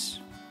to us.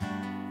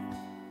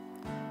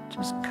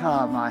 Just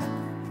come, I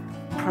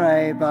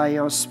pray, by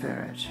your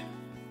Spirit.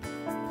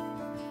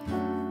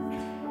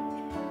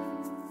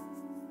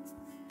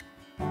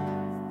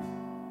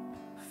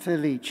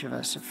 Fill each of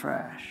us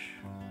afresh.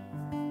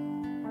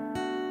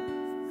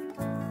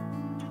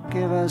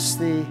 Give us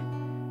the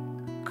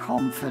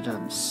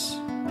confidence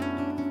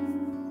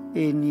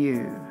in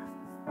you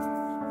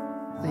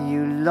that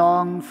you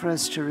long for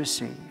us to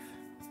receive.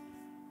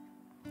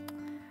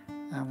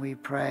 And we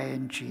pray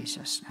in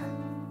Jesus'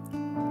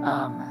 name.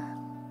 Amen.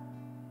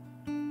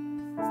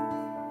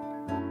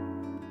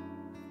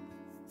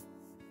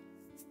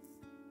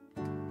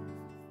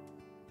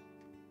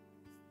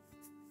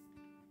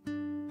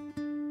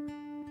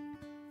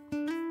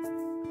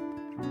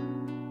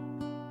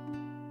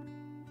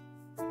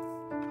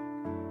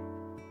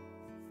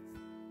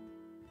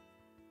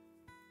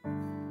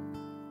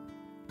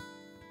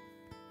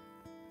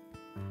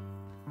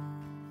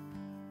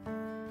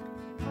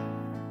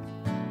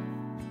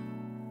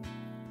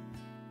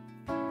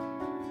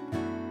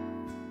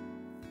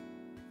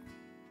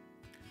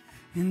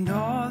 And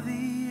all the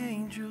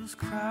angels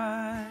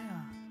cry,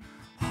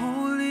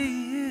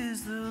 holy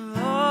is the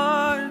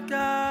Lord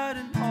God,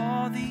 and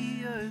all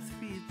the earth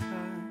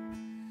returns,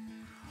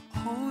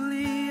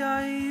 holy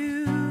are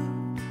you.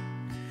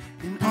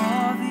 And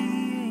all the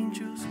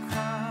angels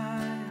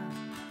cry,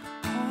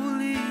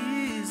 holy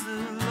is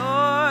the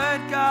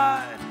Lord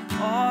God,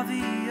 all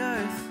the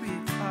earth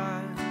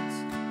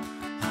returns,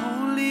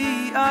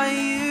 holy are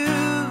you.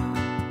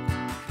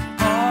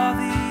 All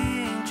the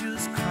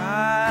angels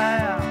cry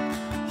out,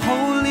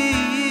 holy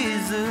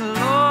is the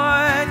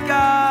Lord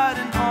God,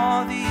 and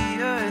all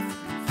the earth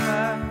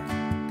returns,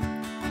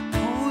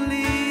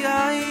 holy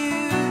are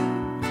you.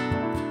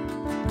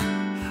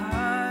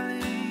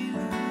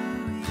 Hallelujah,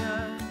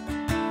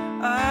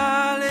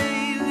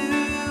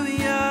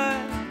 hallelujah,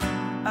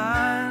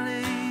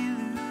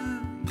 hallelujah,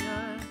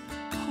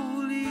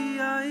 holy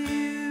are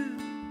you.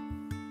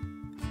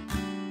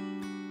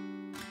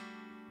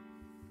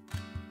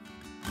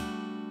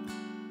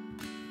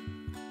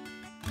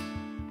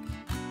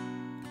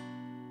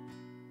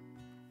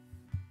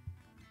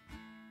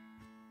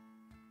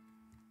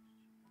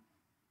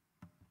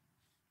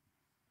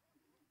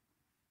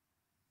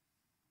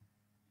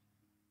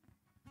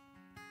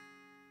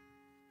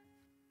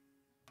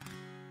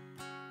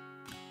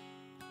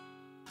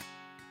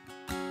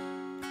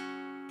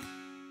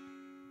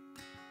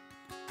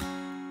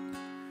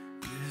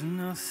 There's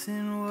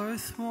nothing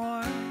worth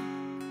more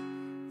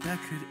that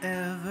could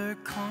ever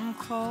come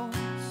close.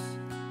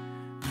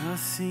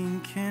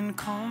 Nothing can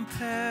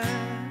compare.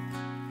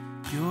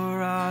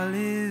 You're our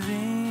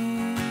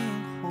living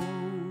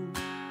hope.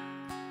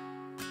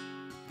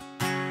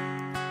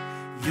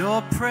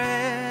 Your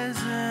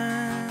presence,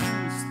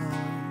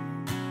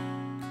 Lord,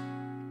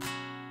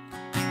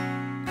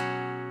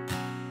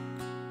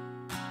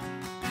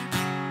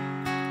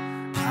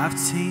 I've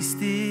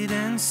tasted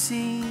and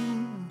seen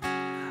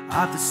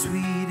of the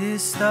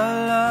sweetest of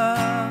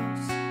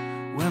loves,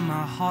 when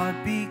my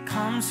heart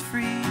becomes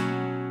free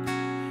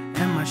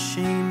and my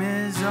shame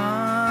is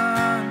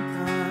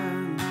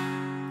undone.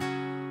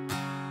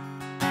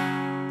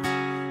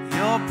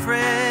 Your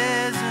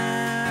presence,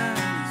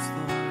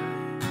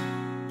 Lord.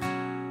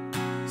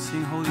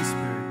 Sing, Holy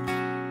Spirit.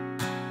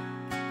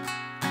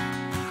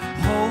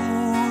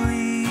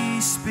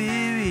 Holy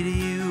Spirit,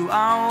 you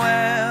are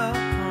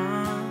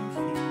welcome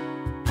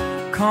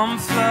here. Come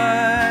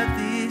flood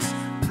this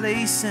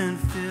place and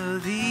fill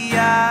the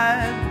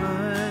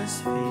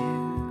atmosphere.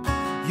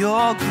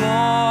 Your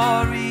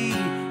glory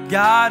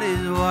God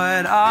is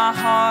what our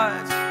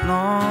hearts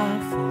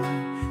long for,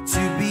 to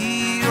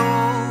be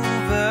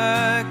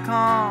overcome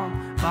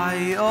by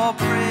your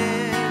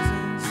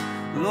presence,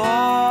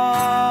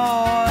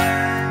 Lord.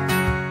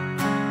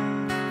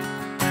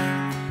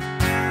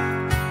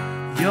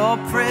 Your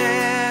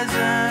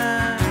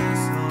presence,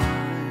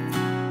 Lord.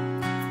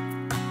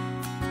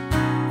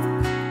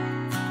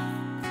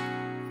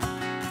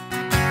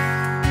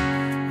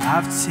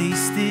 I've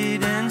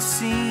tasted and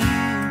seen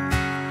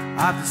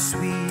of the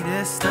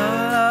sweetest of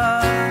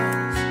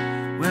loves,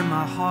 when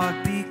my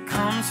heart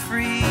becomes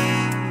free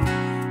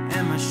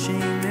and my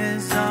shame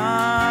is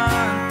undone.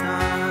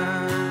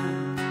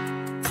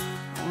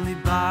 Only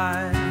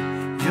by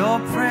your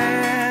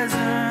presence,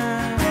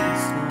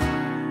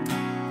 Lord.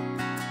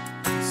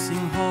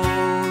 Sing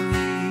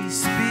Holy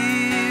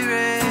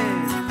Spirit,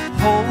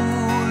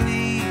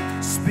 Holy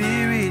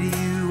Spirit,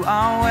 you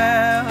are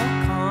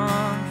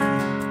welcome.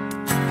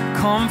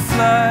 Come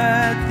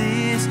flood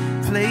this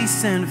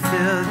place and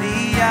fill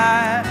the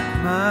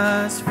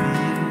atmosphere.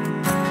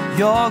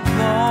 Your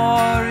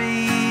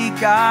glory,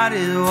 God,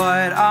 is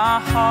what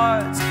our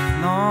hearts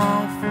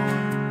long for,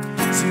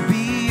 to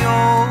be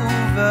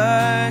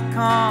overcome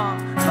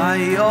by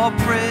your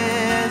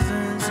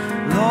presence,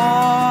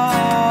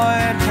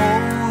 Lord.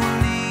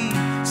 Holy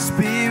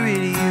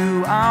Spirit,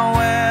 you are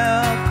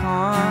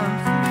welcome.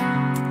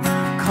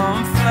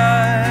 Come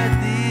flood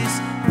this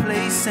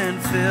place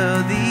and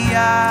fill the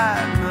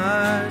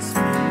atmosphere.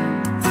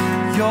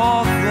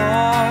 Your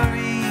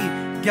glory,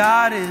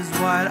 God, is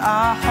what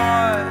our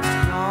hearts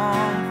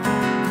long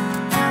for,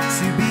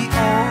 to be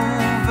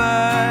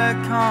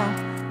overcome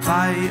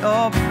by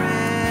your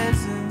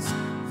presence,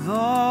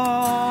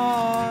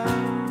 Lord.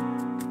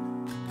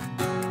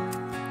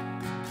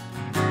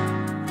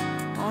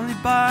 Only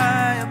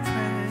by your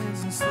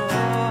presence, Lord.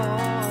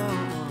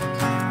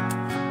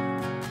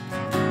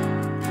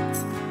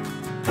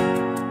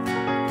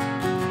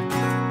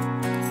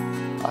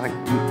 I think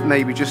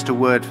maybe just a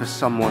word for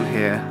someone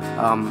here.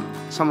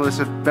 Some of us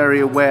are very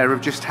aware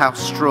of just how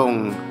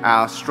strong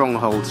our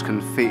strongholds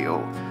can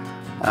feel.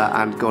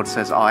 And God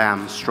says, I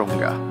am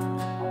stronger.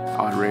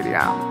 I really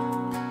am.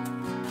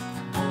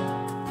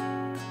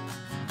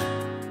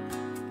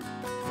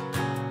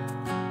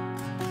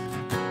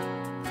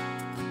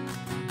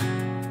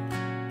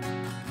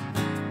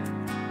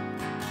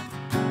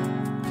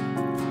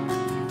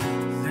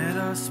 Let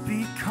us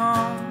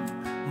become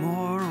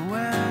more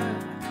aware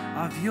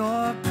of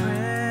your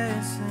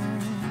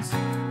presence.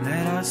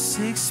 Let us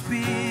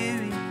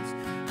experience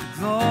the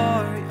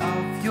glory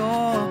of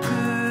your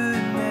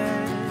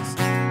goodness.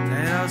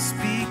 Let us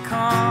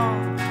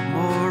become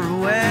more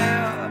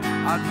aware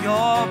of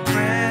your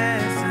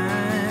presence.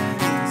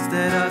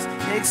 Let us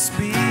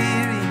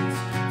experience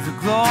the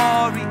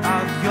glory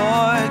of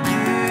your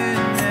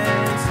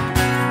goodness.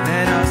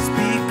 Let us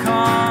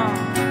become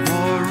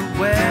more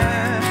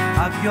aware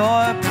of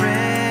your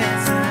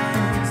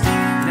presence.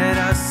 Let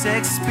us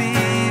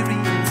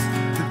experience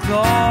the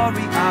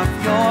glory of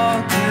your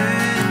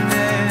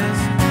goodness.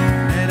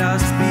 Let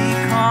us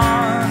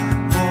become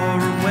more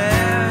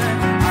aware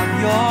of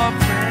your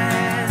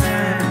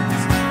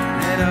presence.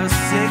 Let us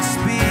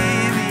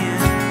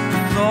experience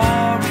the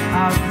glory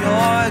of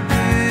your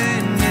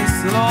goodness,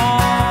 Lord.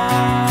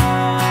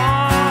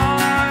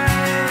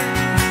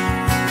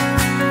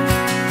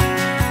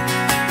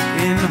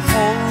 In the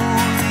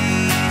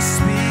Holy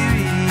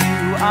Spirit,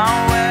 you are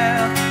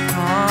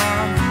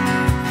welcome.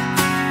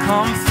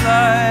 Come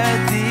flood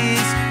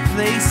this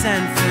place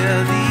and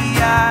fill the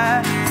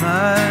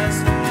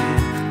atmosphere.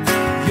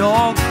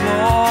 Your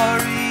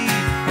glory,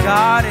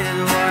 God, is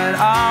what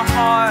our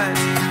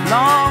hearts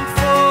long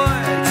for,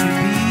 to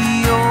be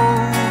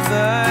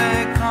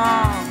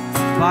overcome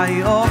by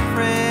your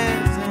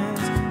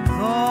presence,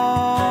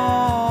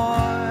 Lord.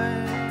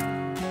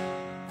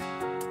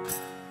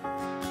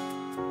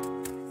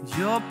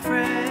 Your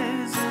presence.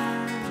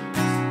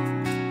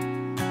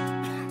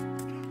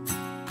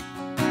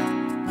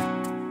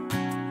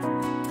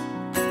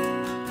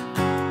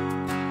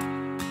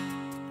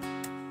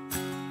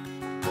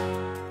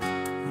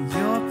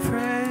 Your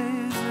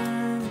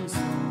presence,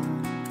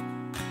 Lord.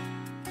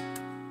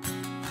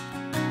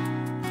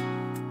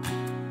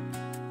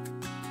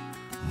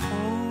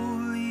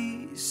 Holy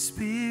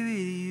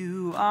Spirit,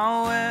 you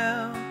are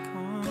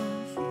welcome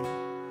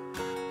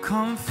here.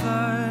 Come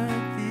flood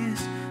this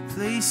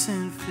place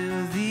and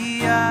fill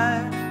the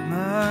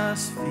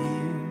atmosphere.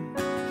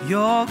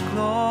 Your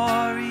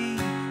glory,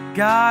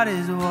 God,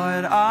 is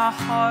what our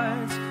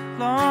hearts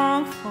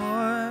long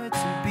for,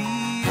 to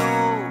be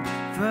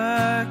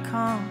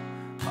overcome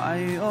by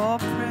your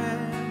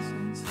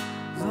presence,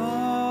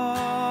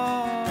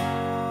 Lord.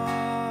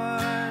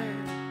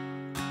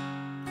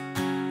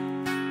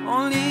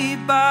 Only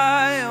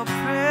by your presence.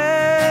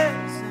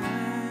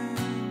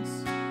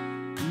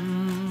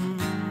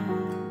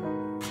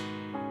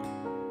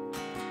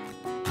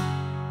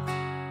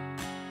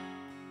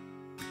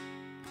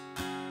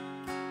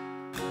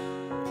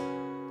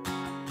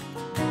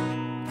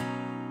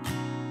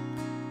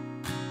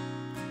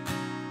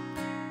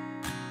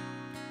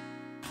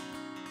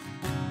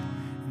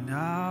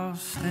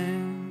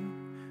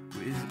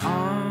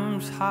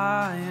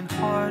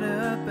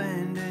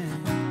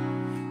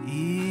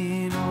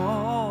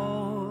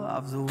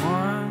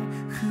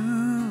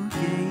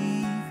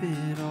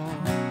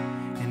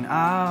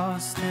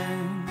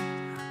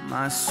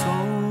 My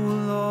soul,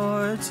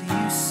 Lord, to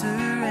you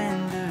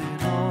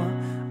surrendered. All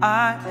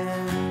I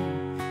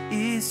am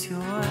is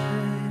yours.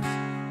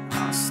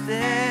 I'll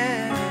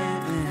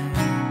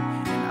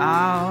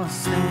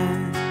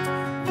stand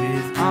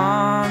with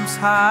arms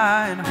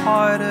high and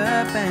heart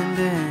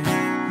abandoned,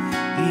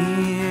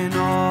 in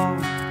awe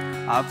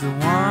of the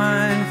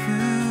one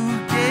who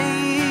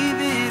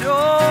gave it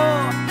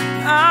all.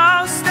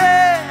 I'll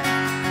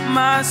stand,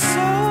 my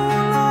soul,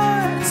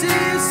 Lord, to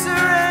you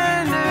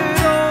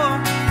surrendered.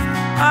 All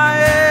I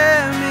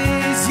am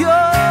is yours,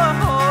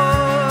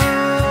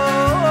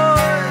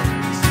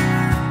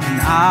 and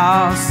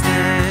I'll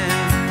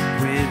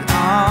stand with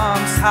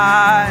arms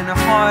high and a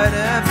heart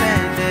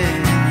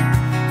abandoned,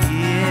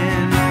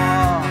 in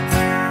awe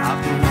of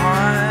the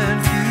one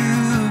who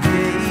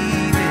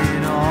gave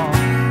it all.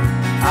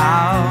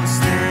 I'll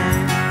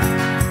stand,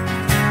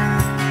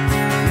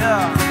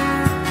 yeah.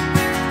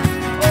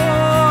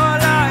 All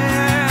I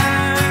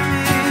am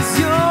is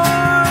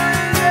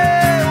yours.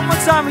 Yeah. One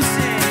more time we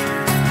sing.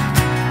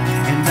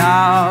 And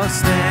I'll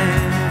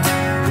stand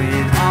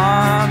with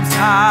arms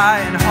high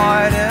and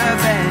heart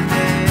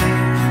abandoned,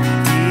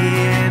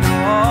 in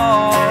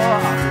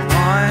awe of the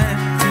one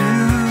who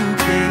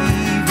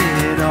gave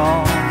it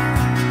all.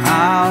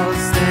 I'll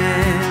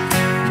stand,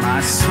 my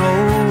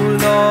soul,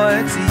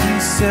 Lord, to you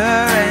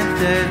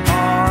surrendered.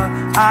 All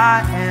I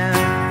am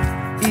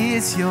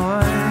is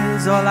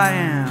yours. All I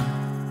am,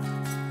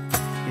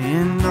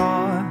 and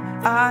all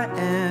I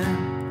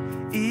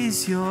am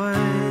is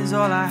yours.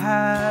 All I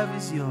have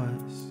is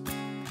yours,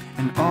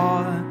 and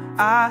all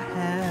I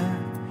have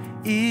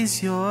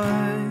is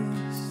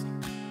yours,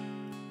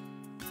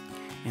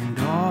 and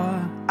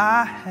all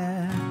I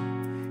have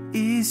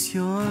is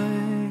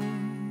yours.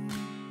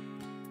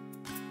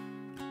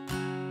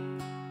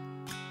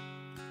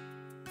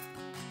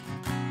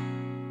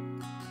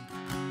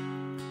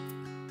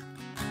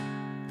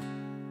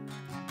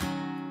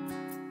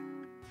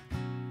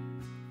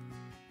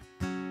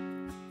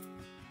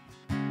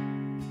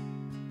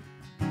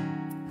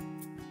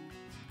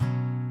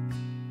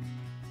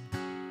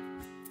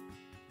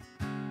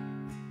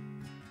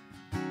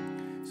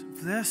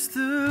 Bless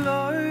the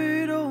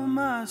Lord, oh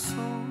my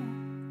soul,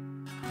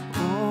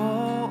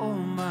 oh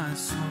my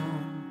soul.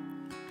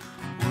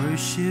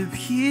 Worship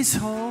his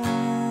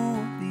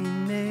holy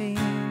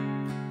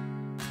name.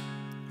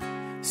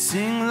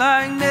 Sing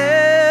like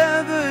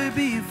never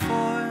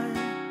before.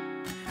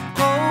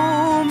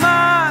 Oh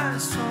my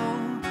soul,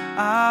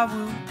 I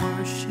will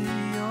worship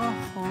your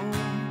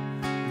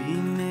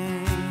holy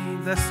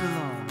name. Bless the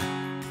Lord.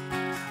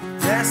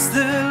 Bless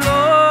the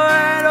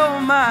Lord, oh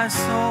my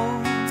soul.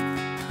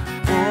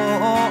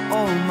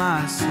 Oh,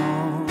 my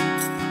soul,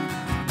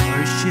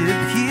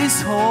 worship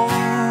his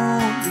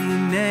holy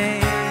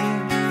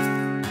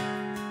name.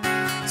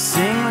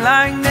 Sing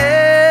like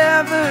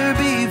never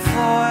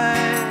before.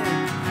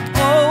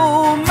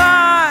 Oh,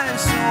 my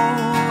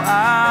soul,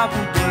 I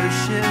will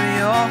worship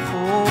your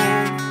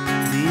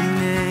holy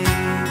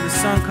name. The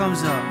sun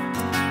comes up.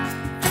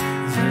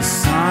 The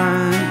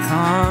sun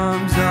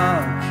comes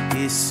up.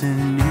 It's a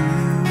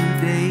new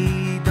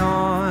day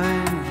dawn.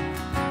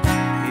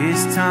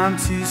 It's time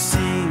to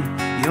sing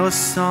your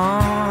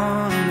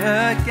song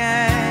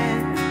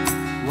again.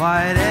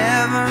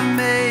 Whatever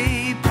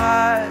may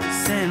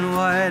pass and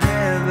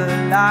whatever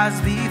lies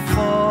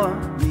before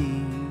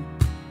me,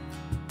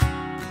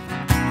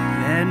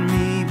 let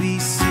me be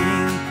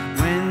seen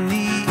when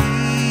the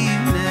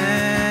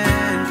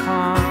evening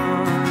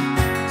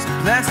comes. So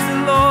bless the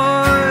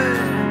Lord,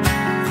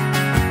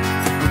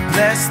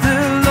 bless the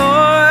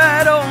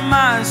Lord, oh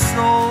my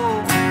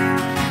soul,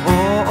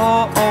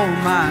 oh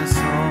my soul.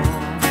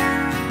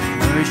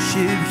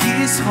 Worship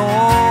his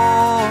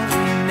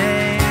holy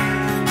name.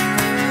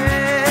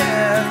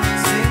 Yeah.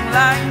 Sing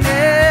like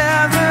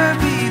never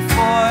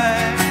before.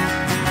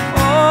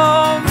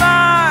 Oh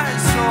my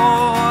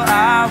soul, I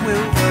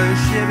will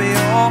worship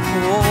your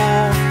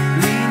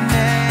holy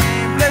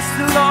name. Bless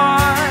the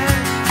Lord,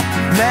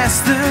 bless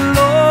the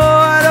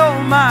Lord, oh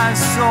my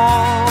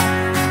soul,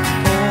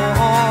 oh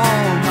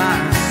my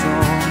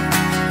soul.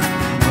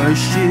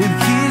 Worship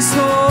his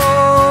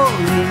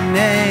holy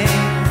name.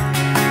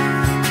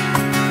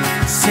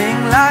 Sing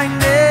like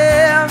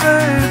never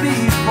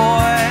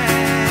before.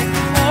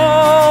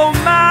 Oh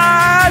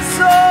my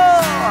soul, I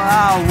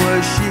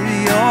worship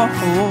your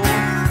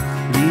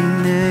holy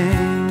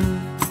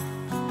name.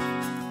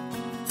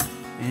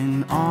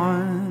 And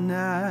on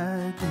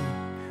that day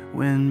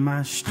when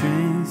my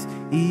strength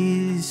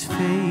is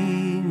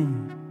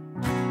fading,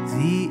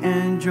 the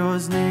end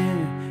draws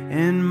near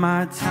and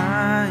my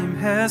time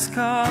has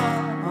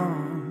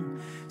come,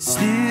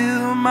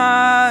 still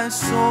my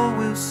soul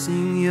will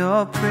sing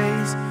your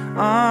praise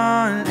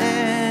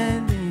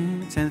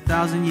unending.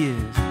 10,000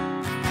 years,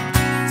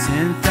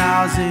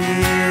 10,000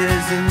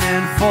 years, and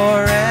then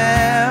forevermore.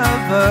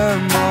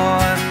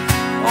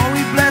 Oh,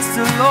 we bless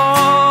the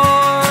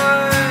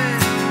Lord,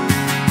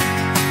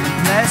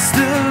 bless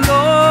the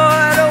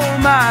Lord, oh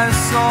my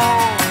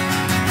soul,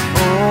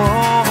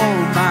 oh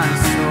my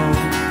soul.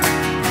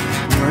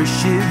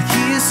 Worship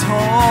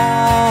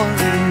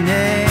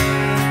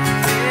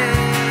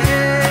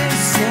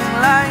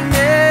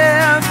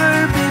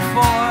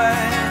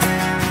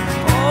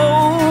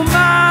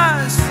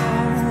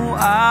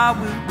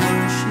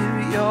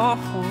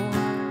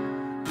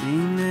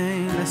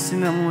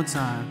more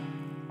time.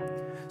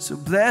 So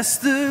bless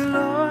the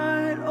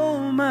Lord, oh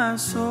my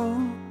soul.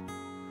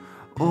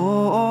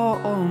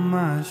 Oh,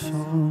 my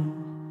soul.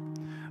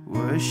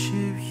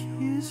 Worship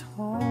His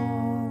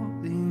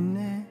holy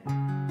name.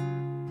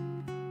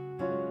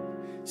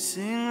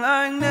 Sing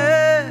like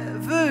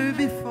never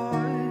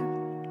before.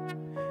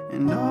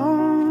 And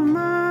oh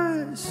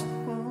my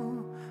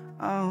soul,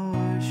 I'll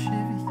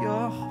worship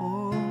your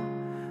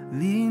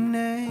holy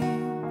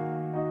name.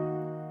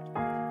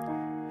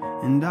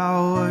 And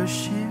I'll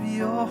worship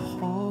your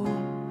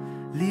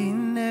holy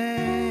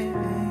name.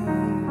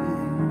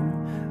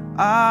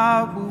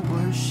 I will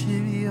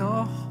worship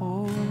your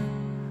holy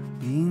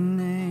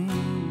name.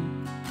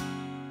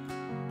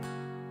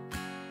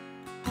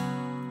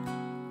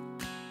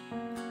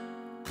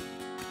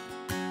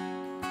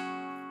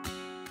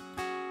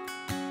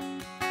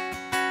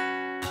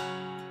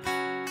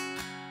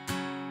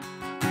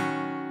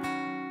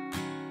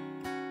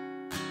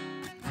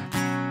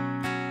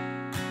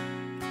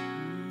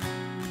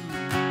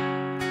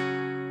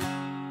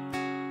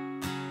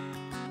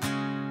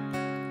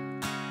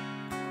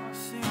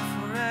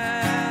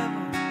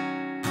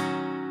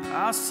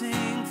 I'll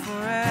sing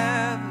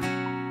forever,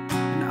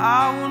 and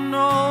I will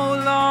no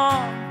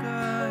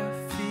longer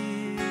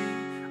fear.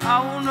 I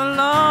will no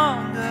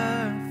longer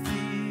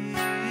fear.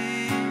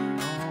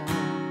 Oh,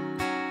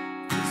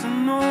 'cause I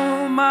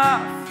know my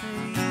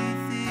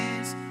faith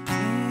is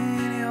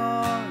in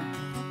your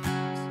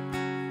hands.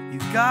 You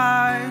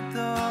guide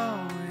the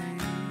way.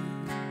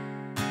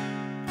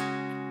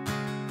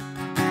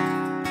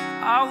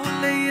 I will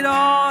lay it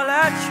all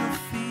at your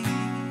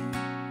feet,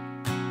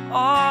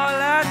 all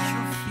at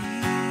your feet.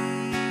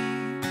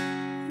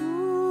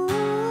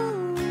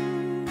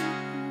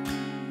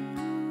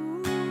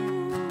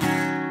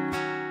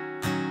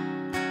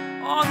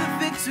 All the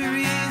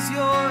victory is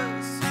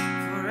yours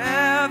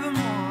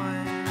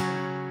forevermore,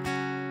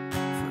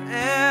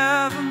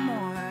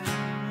 forevermore.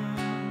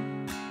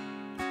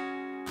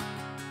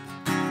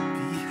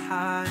 Be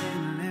high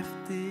and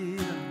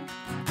lifted up,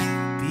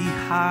 be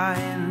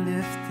high and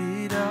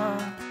lifted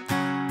up,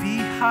 be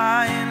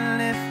high and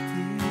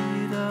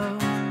lifted up.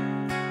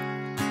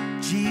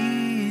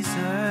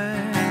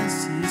 Jesus,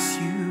 it's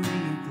you we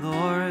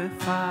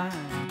glorify,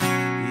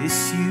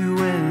 it's you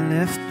we're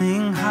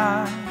lifting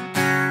high.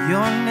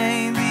 Your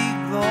name be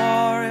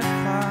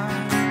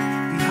glorified.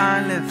 Be high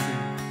and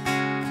lifted.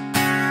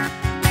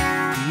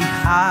 Be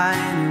high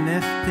and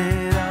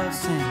lifted up.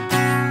 Sing.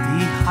 Be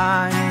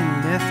high and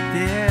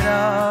lifted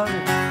up.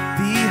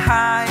 Be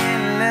high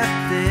and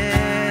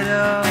lifted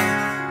up.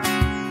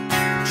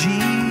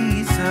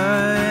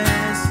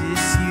 Jesus,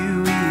 it's you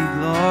we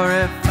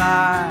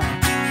glorify.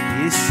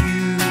 It's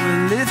you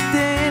we're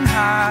lifting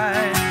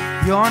high.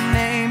 Your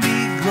name be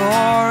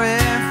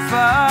glorified.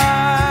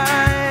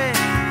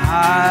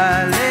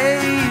 Hallelujah,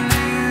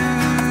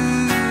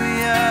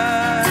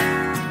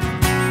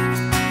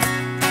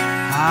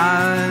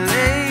 hallelujah.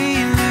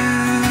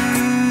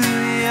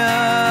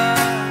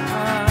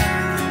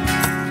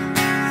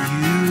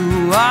 You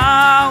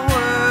are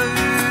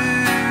worthy,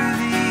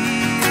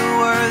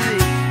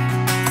 worthy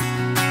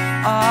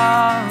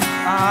of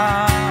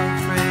our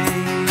praise.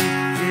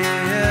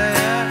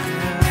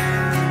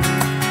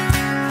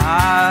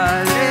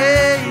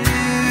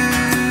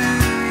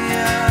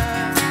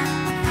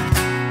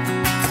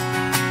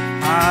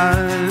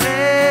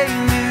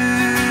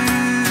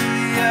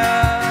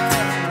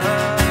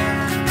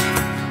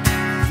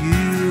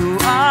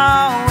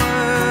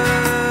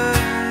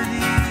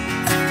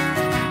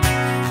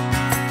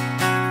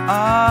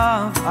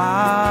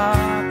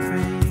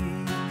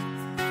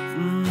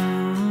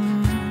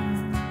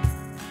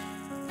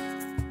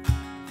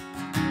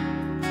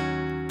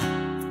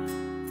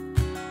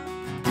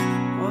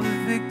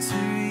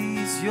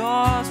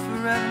 Yours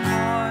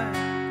forevermore,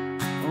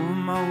 over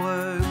my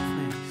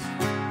workplace,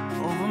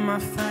 over my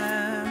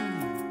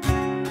family.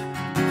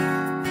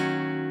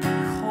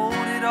 You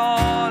hold it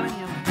all in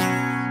your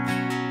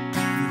hands.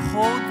 You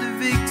hold the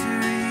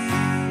victory.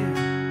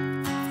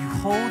 You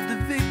hold the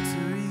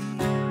victory.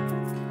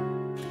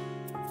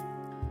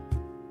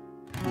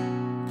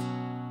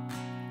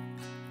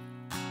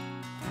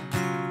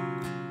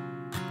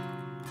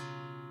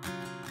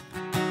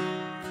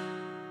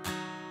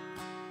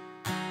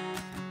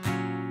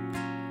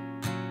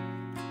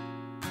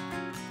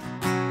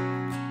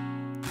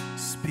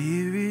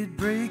 Spirit,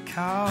 break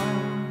out,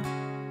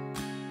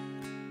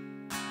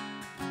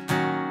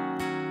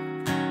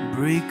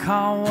 break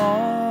our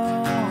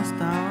walls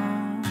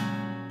down.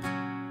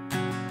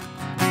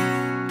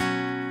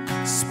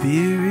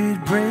 Spirit,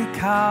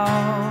 break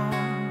out,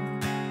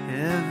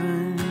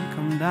 heaven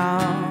come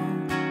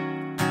down,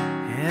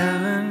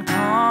 heaven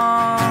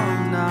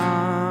come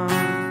down.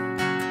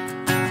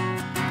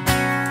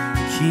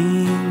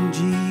 King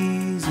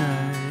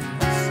Jesus,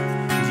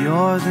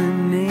 you're the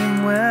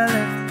name we're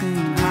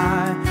lifting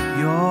high.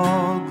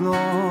 Your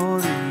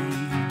glory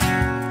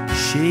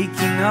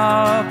shaking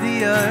up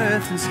the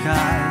earth and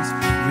skies.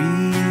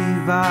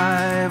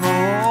 Revival,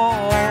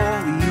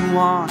 we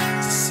want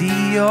to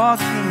see your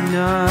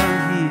kingdom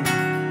here.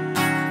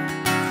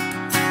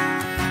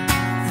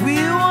 We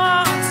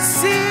want to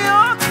see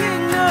your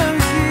kingdom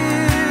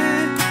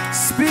here.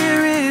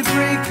 Spirit,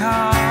 break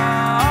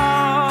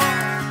out.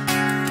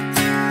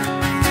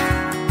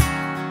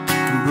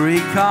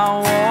 Break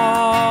our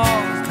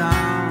walls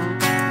down.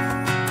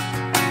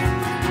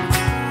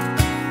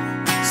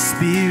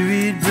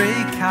 Spirit,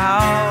 break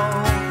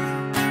out.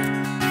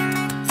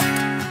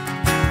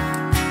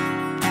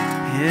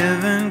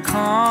 Heaven,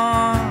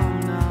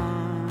 come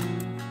down.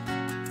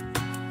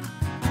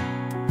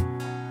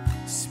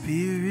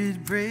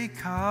 Spirit,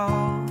 break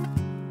out.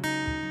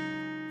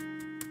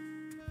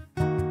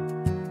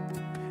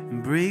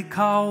 And break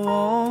our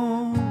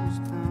walls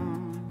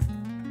down.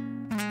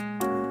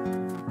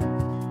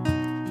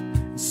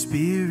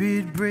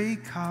 Spirit,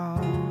 break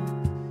out.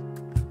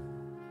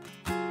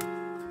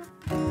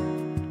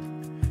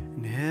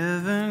 And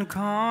heaven,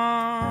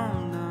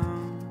 come